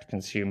a direct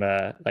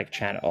consumer like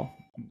channel.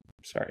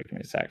 Sorry, give me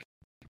a sec.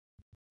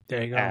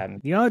 There you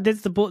go.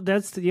 That's the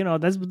what's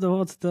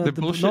the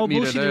bullshit no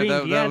meter bullshit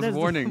there. ring. That was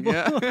warning.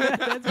 Yeah,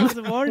 that was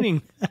a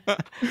warning.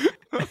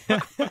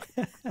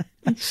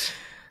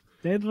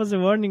 That was a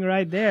warning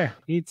right there.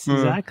 It's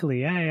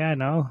exactly. Yeah.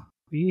 No.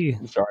 Sorry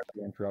to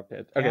be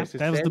interrupted. Okay, yeah, so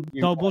that was the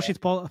no bullshit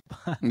police.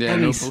 Yeah,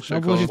 no bullshit. No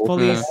bullshit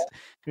police.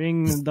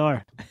 Ring the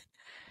door.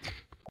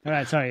 All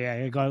right, sorry.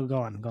 Yeah, go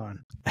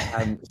on.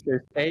 So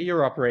say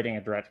you're operating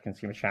a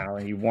direct-to-consumer channel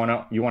and you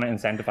want to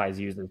incentivize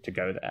users to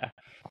go there.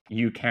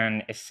 You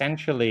can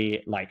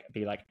essentially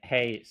be like,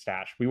 hey,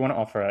 Stash, we want to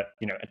offer a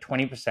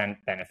 20%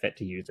 benefit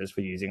to users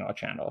for using our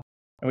channel.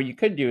 And what you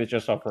could do is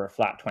just offer a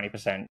flat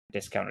 20%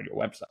 discount on your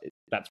website.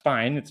 That's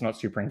fine. It's not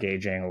super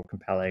engaging or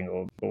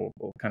compelling or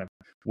kind of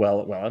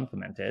well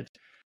implemented.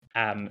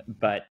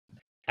 But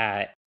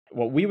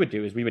what we would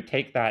do is we would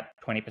take that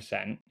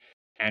 20%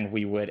 and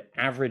we would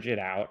average it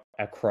out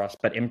across,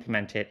 but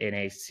implement it in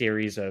a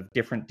series of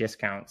different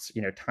discounts,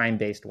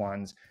 time-based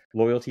ones,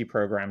 loyalty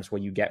programs where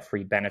you get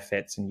free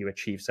benefits and you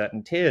achieve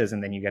certain tiers,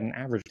 and then you get an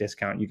average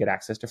discount, you get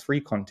access to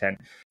free content.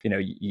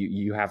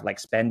 You have like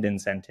spend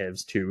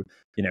incentives to,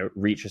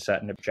 reach a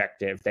certain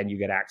objective, then you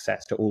get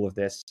access to all of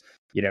this,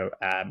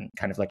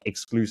 kind of like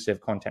exclusive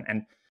content.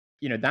 And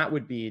that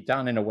would be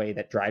done in a way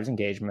that drives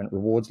engagement,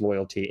 rewards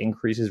loyalty,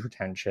 increases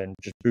retention,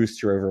 just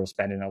boosts your overall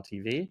spend in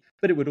LTV,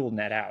 but it would all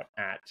net out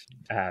at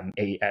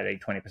a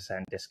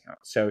 20% discount.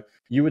 So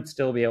you would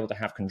still be able to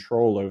have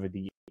control over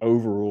the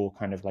overall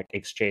kind of like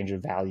exchange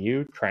of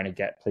value, trying to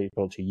get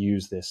people to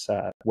use this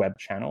web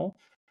channel.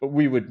 But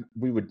we would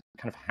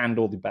kind of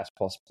handle the best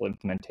possible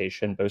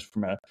implementation, both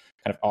from a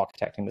kind of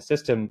architecting the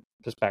system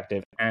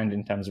perspective and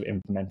in terms of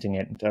implementing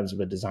it in terms of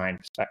a design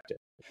perspective.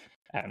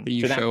 Can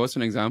you show us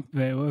an example?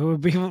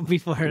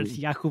 Before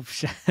Jakub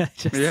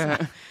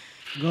just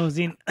goes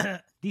in,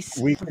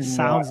 this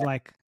sounds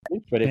like...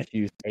 But if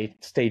you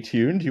stay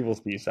tuned, you will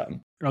see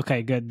some.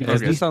 Okay, good.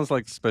 Because this sounds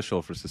like special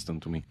offer system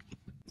to me.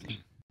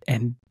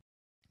 And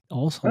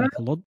also like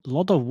a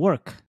lot of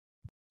work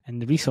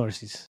and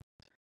resources.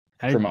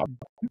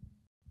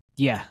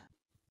 Yeah.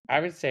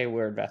 I would say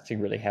we're investing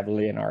really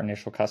heavily in our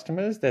initial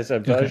customers. There's a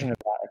version of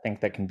that, I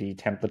think, that can be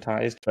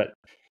templatized, but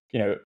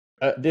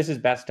this is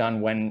best done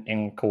when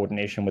in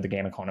coordination with a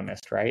game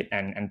economist, right?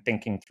 And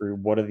thinking through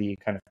what are the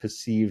kind of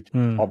perceived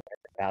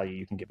object value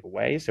you can give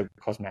away, so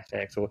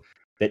cosmetics or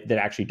that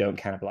actually don't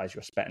cannibalize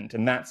your spend.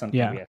 And that's something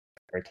we have to work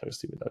very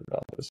closely with our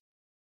developers.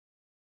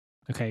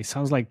 Okay,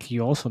 sounds like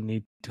you also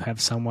need to have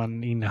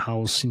someone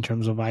in-house in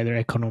terms of either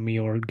economy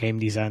or game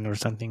design or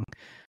something.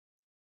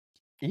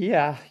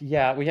 Yeah,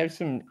 we have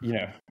some,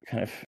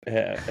 kind of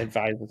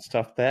advisor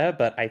stuff there,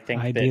 but I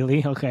think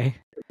ideally, the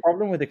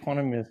problem with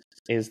economists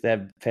is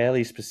they're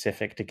fairly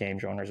specific to game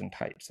genres and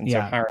types. And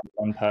so hiring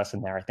one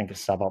person there, I think, is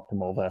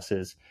suboptimal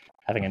versus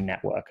having a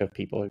network of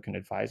people who can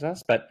advise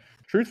us. But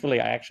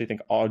truthfully, I actually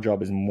think our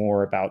job is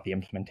more about the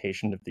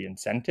implementation of the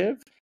incentive,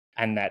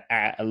 and that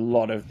a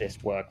lot of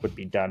this work would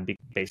be done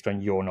based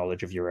on your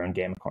knowledge of your own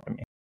game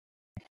economy.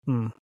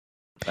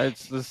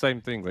 It's the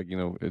same thing, like,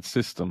 it's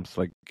systems.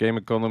 Like game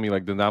economy,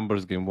 like the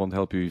numbers game won't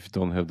help you if you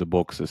don't have the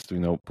boxes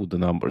to, put the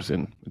numbers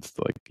in. It's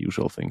like the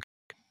usual thing.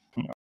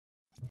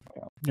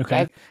 Okay.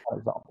 That's an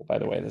example, by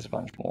the way. There's a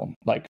bunch more.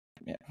 Like,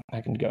 I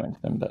can go into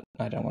them, but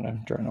I don't want to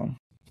drone on.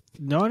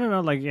 No.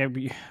 Like,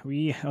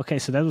 we okay.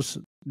 So that was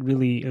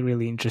really,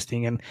 really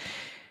interesting. And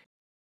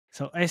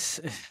so,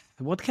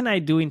 what can I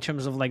do in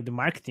terms of like the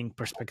marketing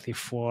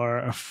perspective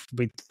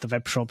with the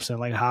web shops, and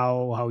like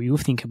how you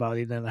think about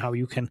it and how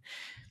you can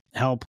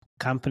help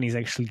companies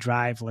actually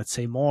drive, let's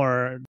say,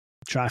 more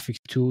traffic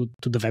to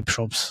the web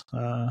shops?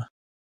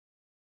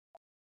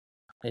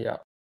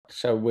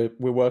 So we're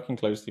working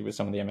closely with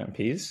some of the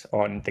MMPs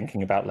on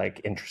thinking about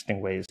like interesting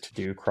ways to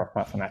do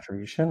cross-platform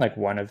attribution. Like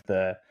one of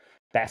the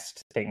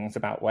best things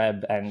about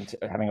web and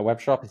having a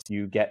web shop is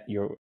you get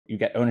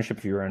ownership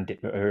of your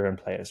own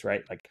players,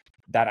 right? Like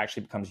that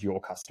actually becomes your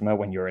customer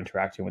when you're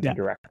interacting with them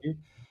directly.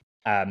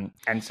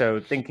 And so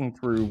thinking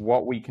through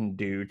what we can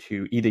do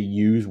to either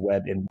use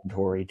web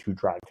inventory to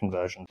drive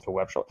conversion to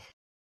web shop,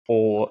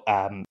 or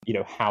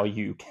how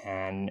you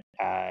can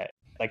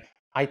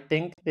I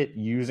think that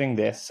using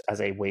this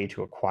as a way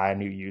to acquire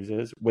new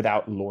users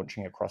without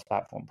launching a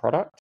cross-platform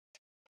product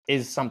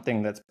is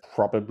something that's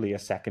probably a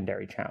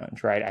secondary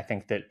challenge, right? I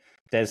think that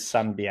there's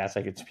some BS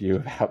I could spew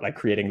about like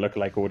creating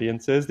lookalike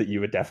audiences that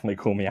you would definitely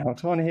call me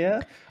out on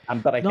here.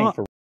 But I think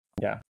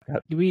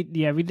we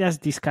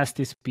just discussed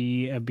this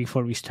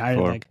before we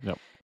started.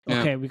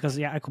 Because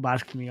Jakub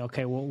asked me, how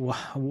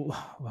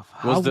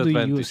do you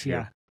use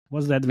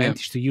what's the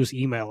advantage to use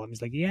email? And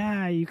it's like,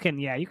 you can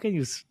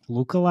use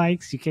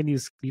lookalikes,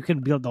 you can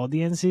build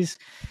audiences,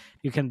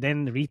 you can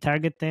then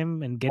retarget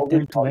them and get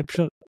them to web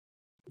shop.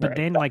 But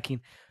then like in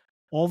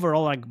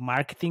overall like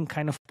marketing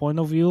kind of point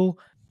of view,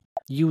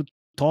 you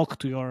talk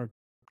to your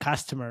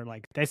customer,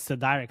 like that's the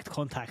direct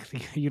contact.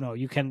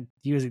 You can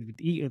use it with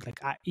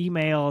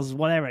emails,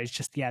 whatever. It's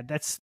just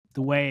that's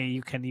the way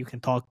you can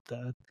talk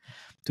to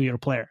your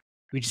player,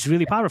 which is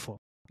really powerful.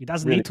 It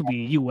doesn't need to be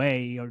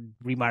UA or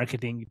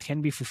remarketing. It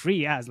can be for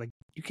free. It's like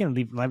you can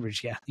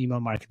leverage email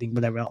marketing,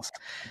 whatever else.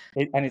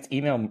 And it's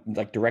email,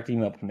 like direct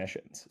email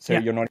permissions. So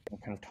you're not even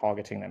kind of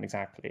targeting them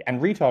exactly.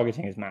 And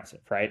retargeting is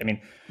massive, right? I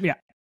mean,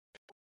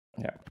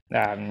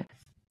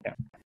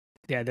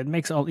 that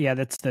makes all.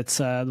 That's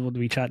what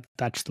we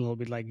touched a little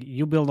bit. Like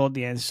you build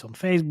audiences on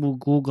Facebook,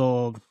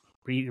 Google,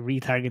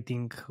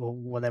 retargeting or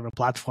whatever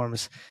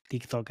platforms,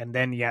 TikTok, and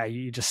then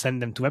you just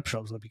send them to web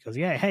shops because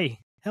hey,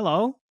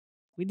 hello.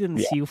 We didn't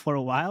see you for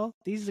a while.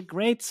 This is a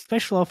great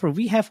special offer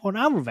we have on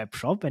our web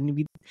shop, and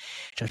we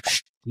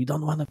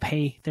don't want to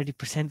pay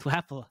 30% to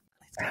Apple.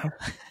 Let's go.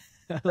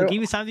 We'll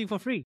give you something for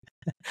free.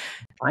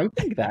 I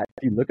think that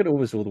if you look at all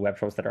the web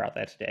shops that are out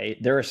there today,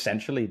 they're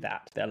essentially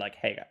that. They're like,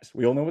 hey guys,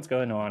 we all know what's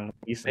going on.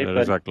 We say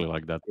exactly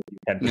like that.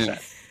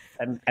 10%.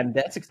 and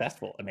they're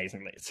successful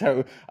amazingly.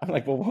 So I'm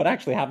like, well, what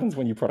actually happens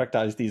when you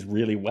productize these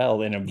really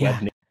well in a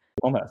web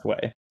commerce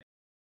way?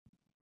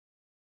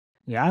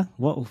 Yeah,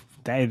 well,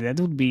 that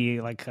would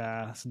be like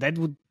so that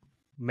would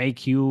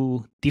make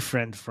you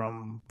different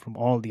from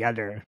all the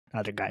other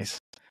guys.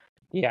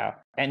 Yeah,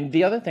 and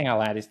the other thing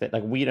I'll add is that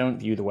like we don't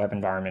view the web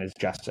environment as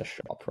just a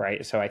shop,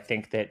 right? So I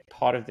think that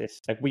part of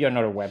this, like we are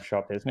not a web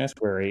shop business,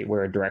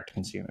 we're a direct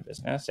consumer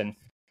business, and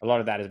a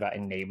lot of that is about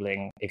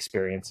enabling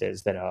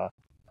experiences that are,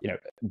 you know,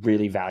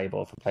 really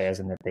valuable for players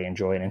and that they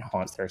enjoy and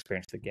enhance their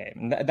experience of the game.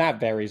 And that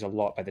varies a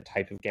lot by the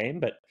type of game,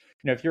 but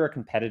you know, if you're a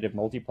competitive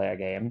multiplayer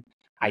game,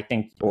 I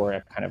think, or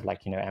a kind of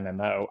like, you know,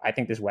 MMO, I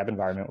think this web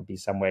environment would be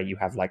somewhere you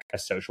have like a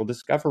social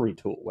discovery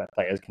tool where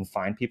players can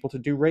find people to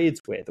do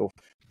raids with or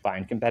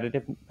find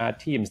competitive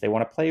teams they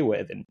want to play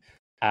with.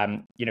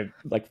 And, you know,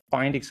 like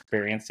find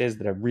experiences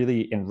that are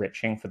really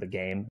enriching for the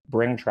game,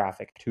 bring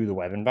traffic to the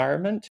web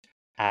environment,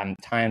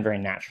 tie in very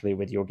naturally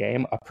with your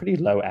game, are pretty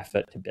low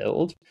effort to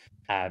build,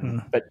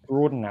 but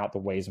broaden out the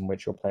ways in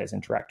which your players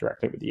interact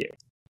directly with you.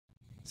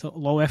 So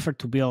low effort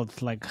to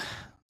build, like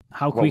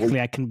how quickly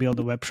I can build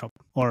a web shop,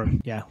 or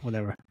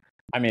whatever.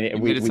 I mean, You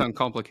made it sound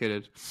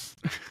complicated.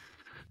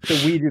 So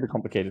we do the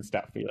complicated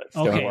stuff, Felix.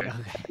 Okay.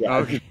 Yeah,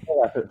 okay.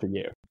 No effort for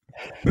you.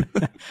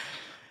 All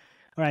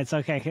right. So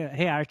okay,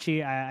 hey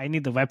Archie, I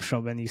need the web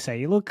shop, and you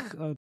say, look,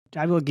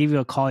 I will give you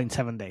a call in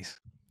 7 days.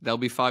 That'll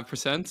be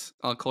 5%.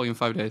 I'll call you in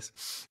 5 days.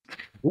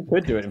 We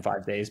could do it in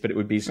 5 days, but it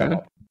would be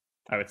somewhat.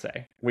 I would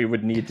say we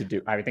would need to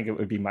do. I think it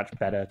would be much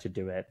better to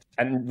do it,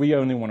 and we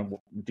only want to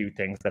do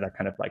things that are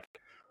kind of like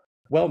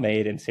well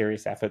made and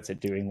serious efforts at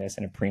doing this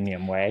in a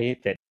premium way.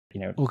 That,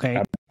 you know.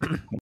 Okay.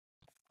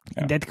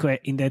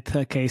 In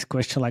that case,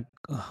 question like,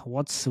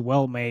 what's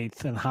well made,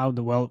 and how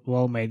the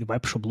well made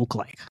web shop look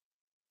like?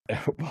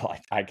 Well,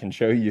 I can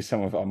show you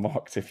some of our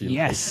mocks if you like.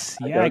 Yes.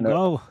 Yeah.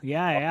 Go.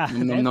 Yeah.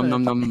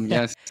 Nom.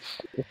 Yes.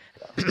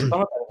 Some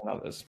are better than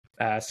others.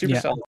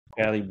 Supercell is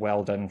fairly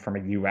well done from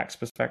a UX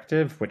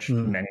perspective, which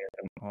many of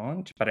them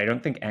aren't. But I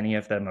don't think any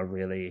of them are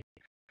really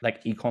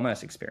like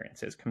e-commerce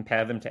experiences.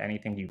 Compare them to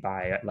anything you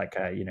buy at like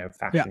a, you know,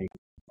 fashion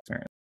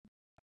experience.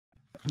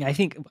 I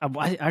think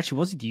actually,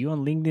 was it you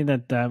on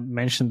LinkedIn that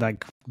mentioned,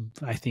 like,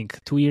 I think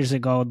 2 years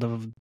ago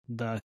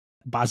the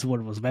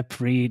buzzword was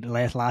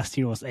Web3, last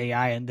year was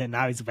AI, and then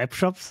now it's web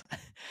shops.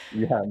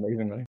 Yeah,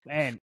 amazingly.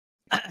 Man,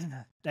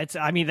 that's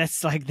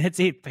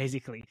it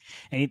basically,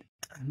 and it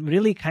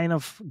really kind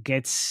of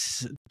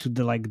gets to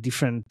the like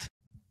different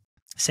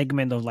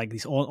segment of like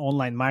this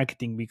online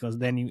marketing, because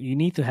then you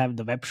need to have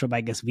the web shop,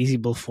 I guess,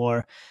 visible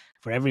for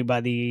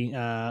everybody.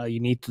 You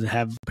need to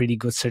have pretty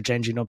good search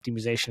engine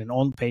optimization and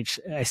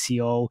on-page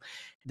SEO,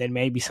 then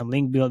maybe some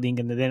link building,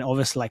 and then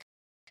obviously like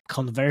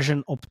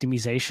conversion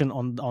optimization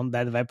on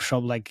that web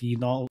shop. Like, you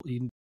know,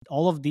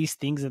 all of these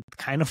things that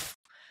kind of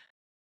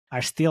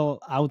are still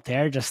out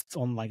there just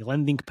on like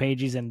landing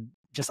pages and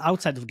just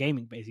outside of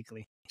gaming,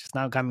 basically. Just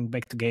now coming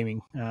back to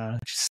gaming.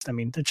 That's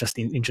just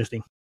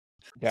interesting.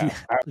 Yeah.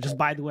 Just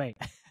by the way.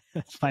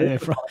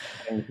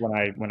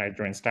 When I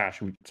joined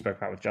Stash, we spoke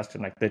about with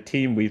Justin, like the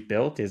team we've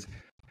built is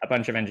a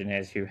bunch of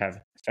engineers who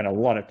have spent a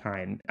lot of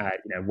time,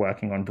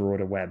 working on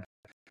broader web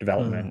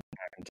development,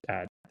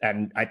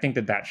 and I think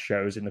that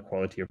shows in the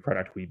quality of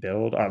product we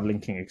build. Our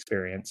linking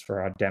experience for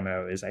our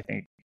demo is, I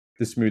think,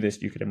 the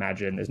smoothest you could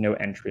imagine. There's no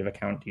entry of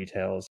account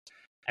details.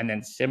 And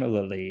then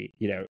similarly,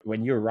 you know,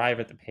 when you arrive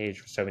at the page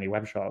for so many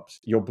web shops,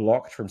 you're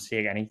blocked from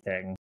seeing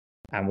anything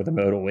with a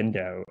modal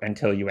window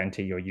until you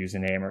enter your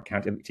username or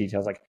account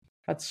details. Like,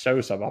 that's so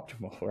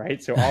suboptimal,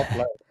 right? So our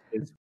flow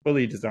is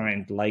fully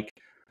designed like,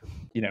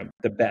 you know,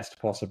 the best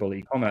possible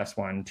e-commerce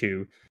one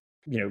to,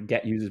 you know,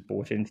 get users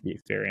bought into the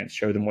experience,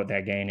 show them what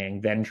they're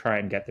gaining, then try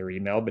and get their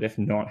email. But if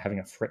not, having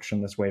a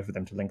frictionless way for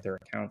them to link their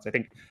accounts. I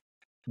think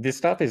this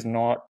stuff is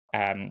not,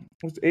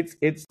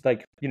 it's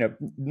like, you know,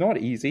 not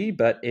easy,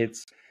 but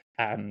it's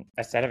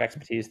a set of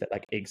expertise that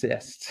like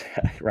exists,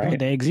 right? Oh,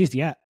 they exist,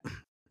 yeah.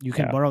 You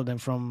can borrow them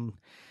from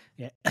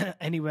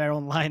anywhere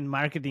online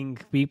marketing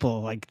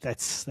people. Like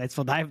that's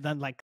what I've done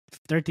like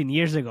 13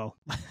 years ago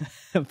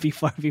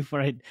before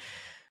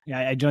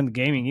I joined the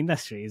gaming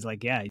industry. It's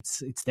like,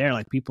 it's there.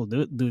 Like people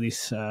do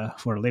this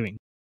for a living.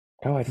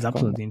 Oh, it's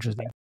absolutely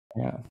interesting.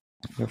 Yeah,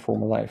 your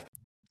former life.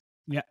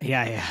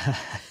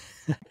 Yeah.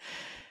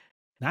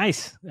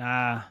 Nice.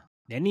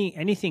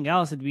 Anything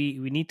else that we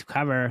need to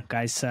cover,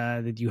 guys,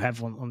 that you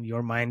have on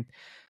your mind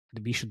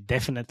that we should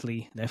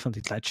definitely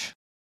touch?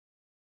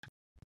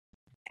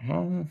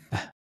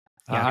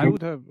 I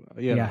would have,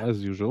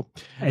 as usual.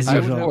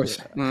 Of course.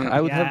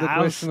 I would have the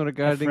question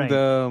regarding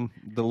the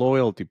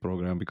loyalty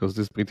program, because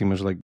this pretty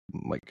much right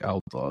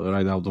out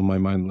of my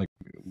mind. Like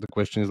the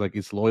question is like,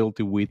 is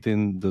loyalty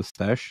within the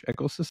Stash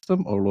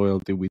ecosystem or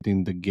loyalty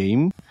within the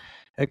game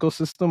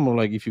ecosystem, or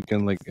like if you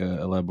can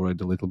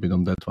elaborate a little bit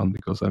on that one,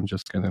 because I'm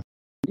just kind of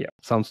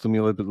sounds to me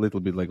a little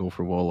bit like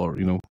overwall, or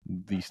you know,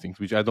 these things,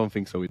 which I don't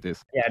think so it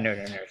is.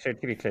 No. So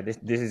to be clear, this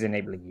is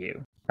enabling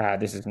you.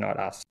 This is not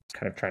us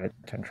kind of trying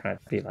to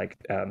be like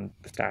the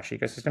Stash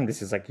ecosystem.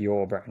 This is like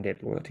your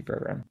branded loyalty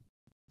program.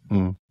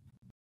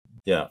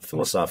 Yeah,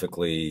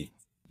 philosophically,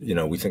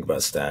 we think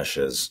about Stash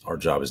as our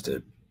job is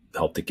to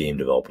help the game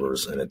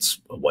developers, and it's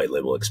a white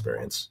label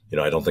experience.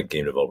 I don't think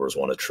game developers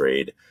want to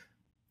trade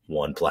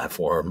one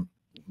platform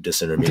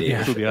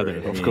disintermediation to the other,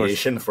 of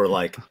course, for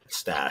like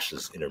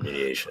Stash's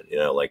intermediation.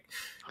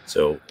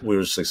 So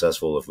we're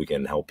successful if we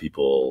can help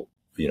people,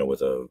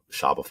 with a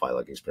Shopify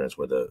like experience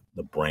where the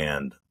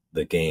brand,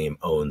 the game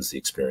owns the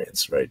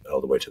experience, right, all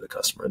the way to the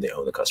customer, and they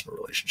own the customer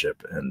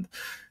relationship. And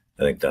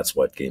I think that's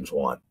what games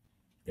want.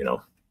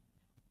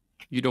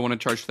 You don't want to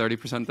charge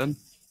 30% then?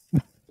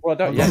 Well,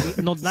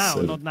 not now.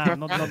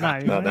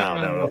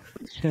 No.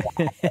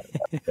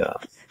 Yeah.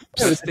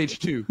 Stage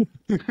 2.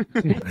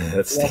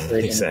 That's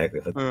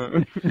exactly.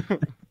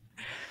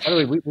 By the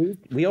way,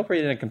 we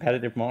operate in a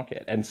competitive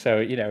market, and so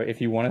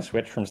if you want to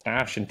switch from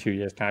Stash in 2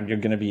 years' time, you're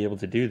going to be able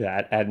to do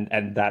that,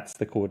 and that's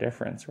the core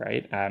difference,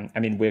 right? I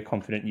mean, we're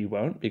confident you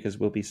won't, because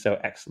we'll be so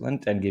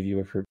excellent and give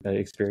you an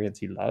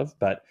experience you love,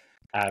 but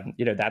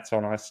that's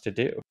on us to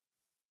do.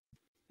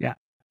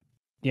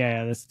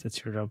 Yeah,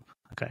 that's your job.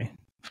 Okay,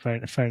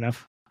 fair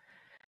enough.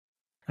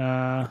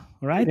 All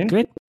right,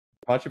 good.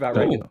 Much about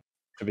regular,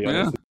 to be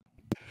honest.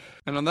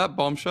 And on that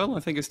bombshell, I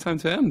think it's time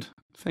to end.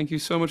 Thank you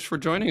so much for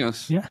joining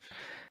us. Yeah.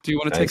 Do you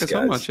want to take us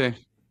home, Matej?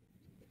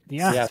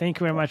 Yeah, thank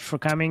you very much for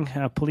coming.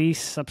 Please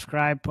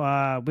subscribe.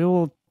 We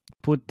will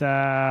put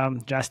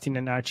Justin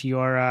and Archie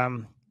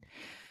your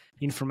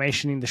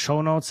information in the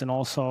show notes, and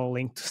also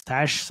link to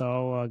Stash.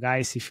 So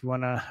guys, if you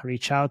want to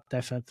reach out,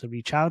 definitely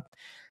reach out.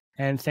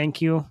 And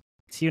thank you.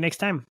 See you next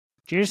time.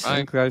 Cheers.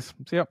 Thanks, guys.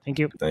 See ya. Thank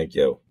you. Thank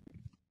you.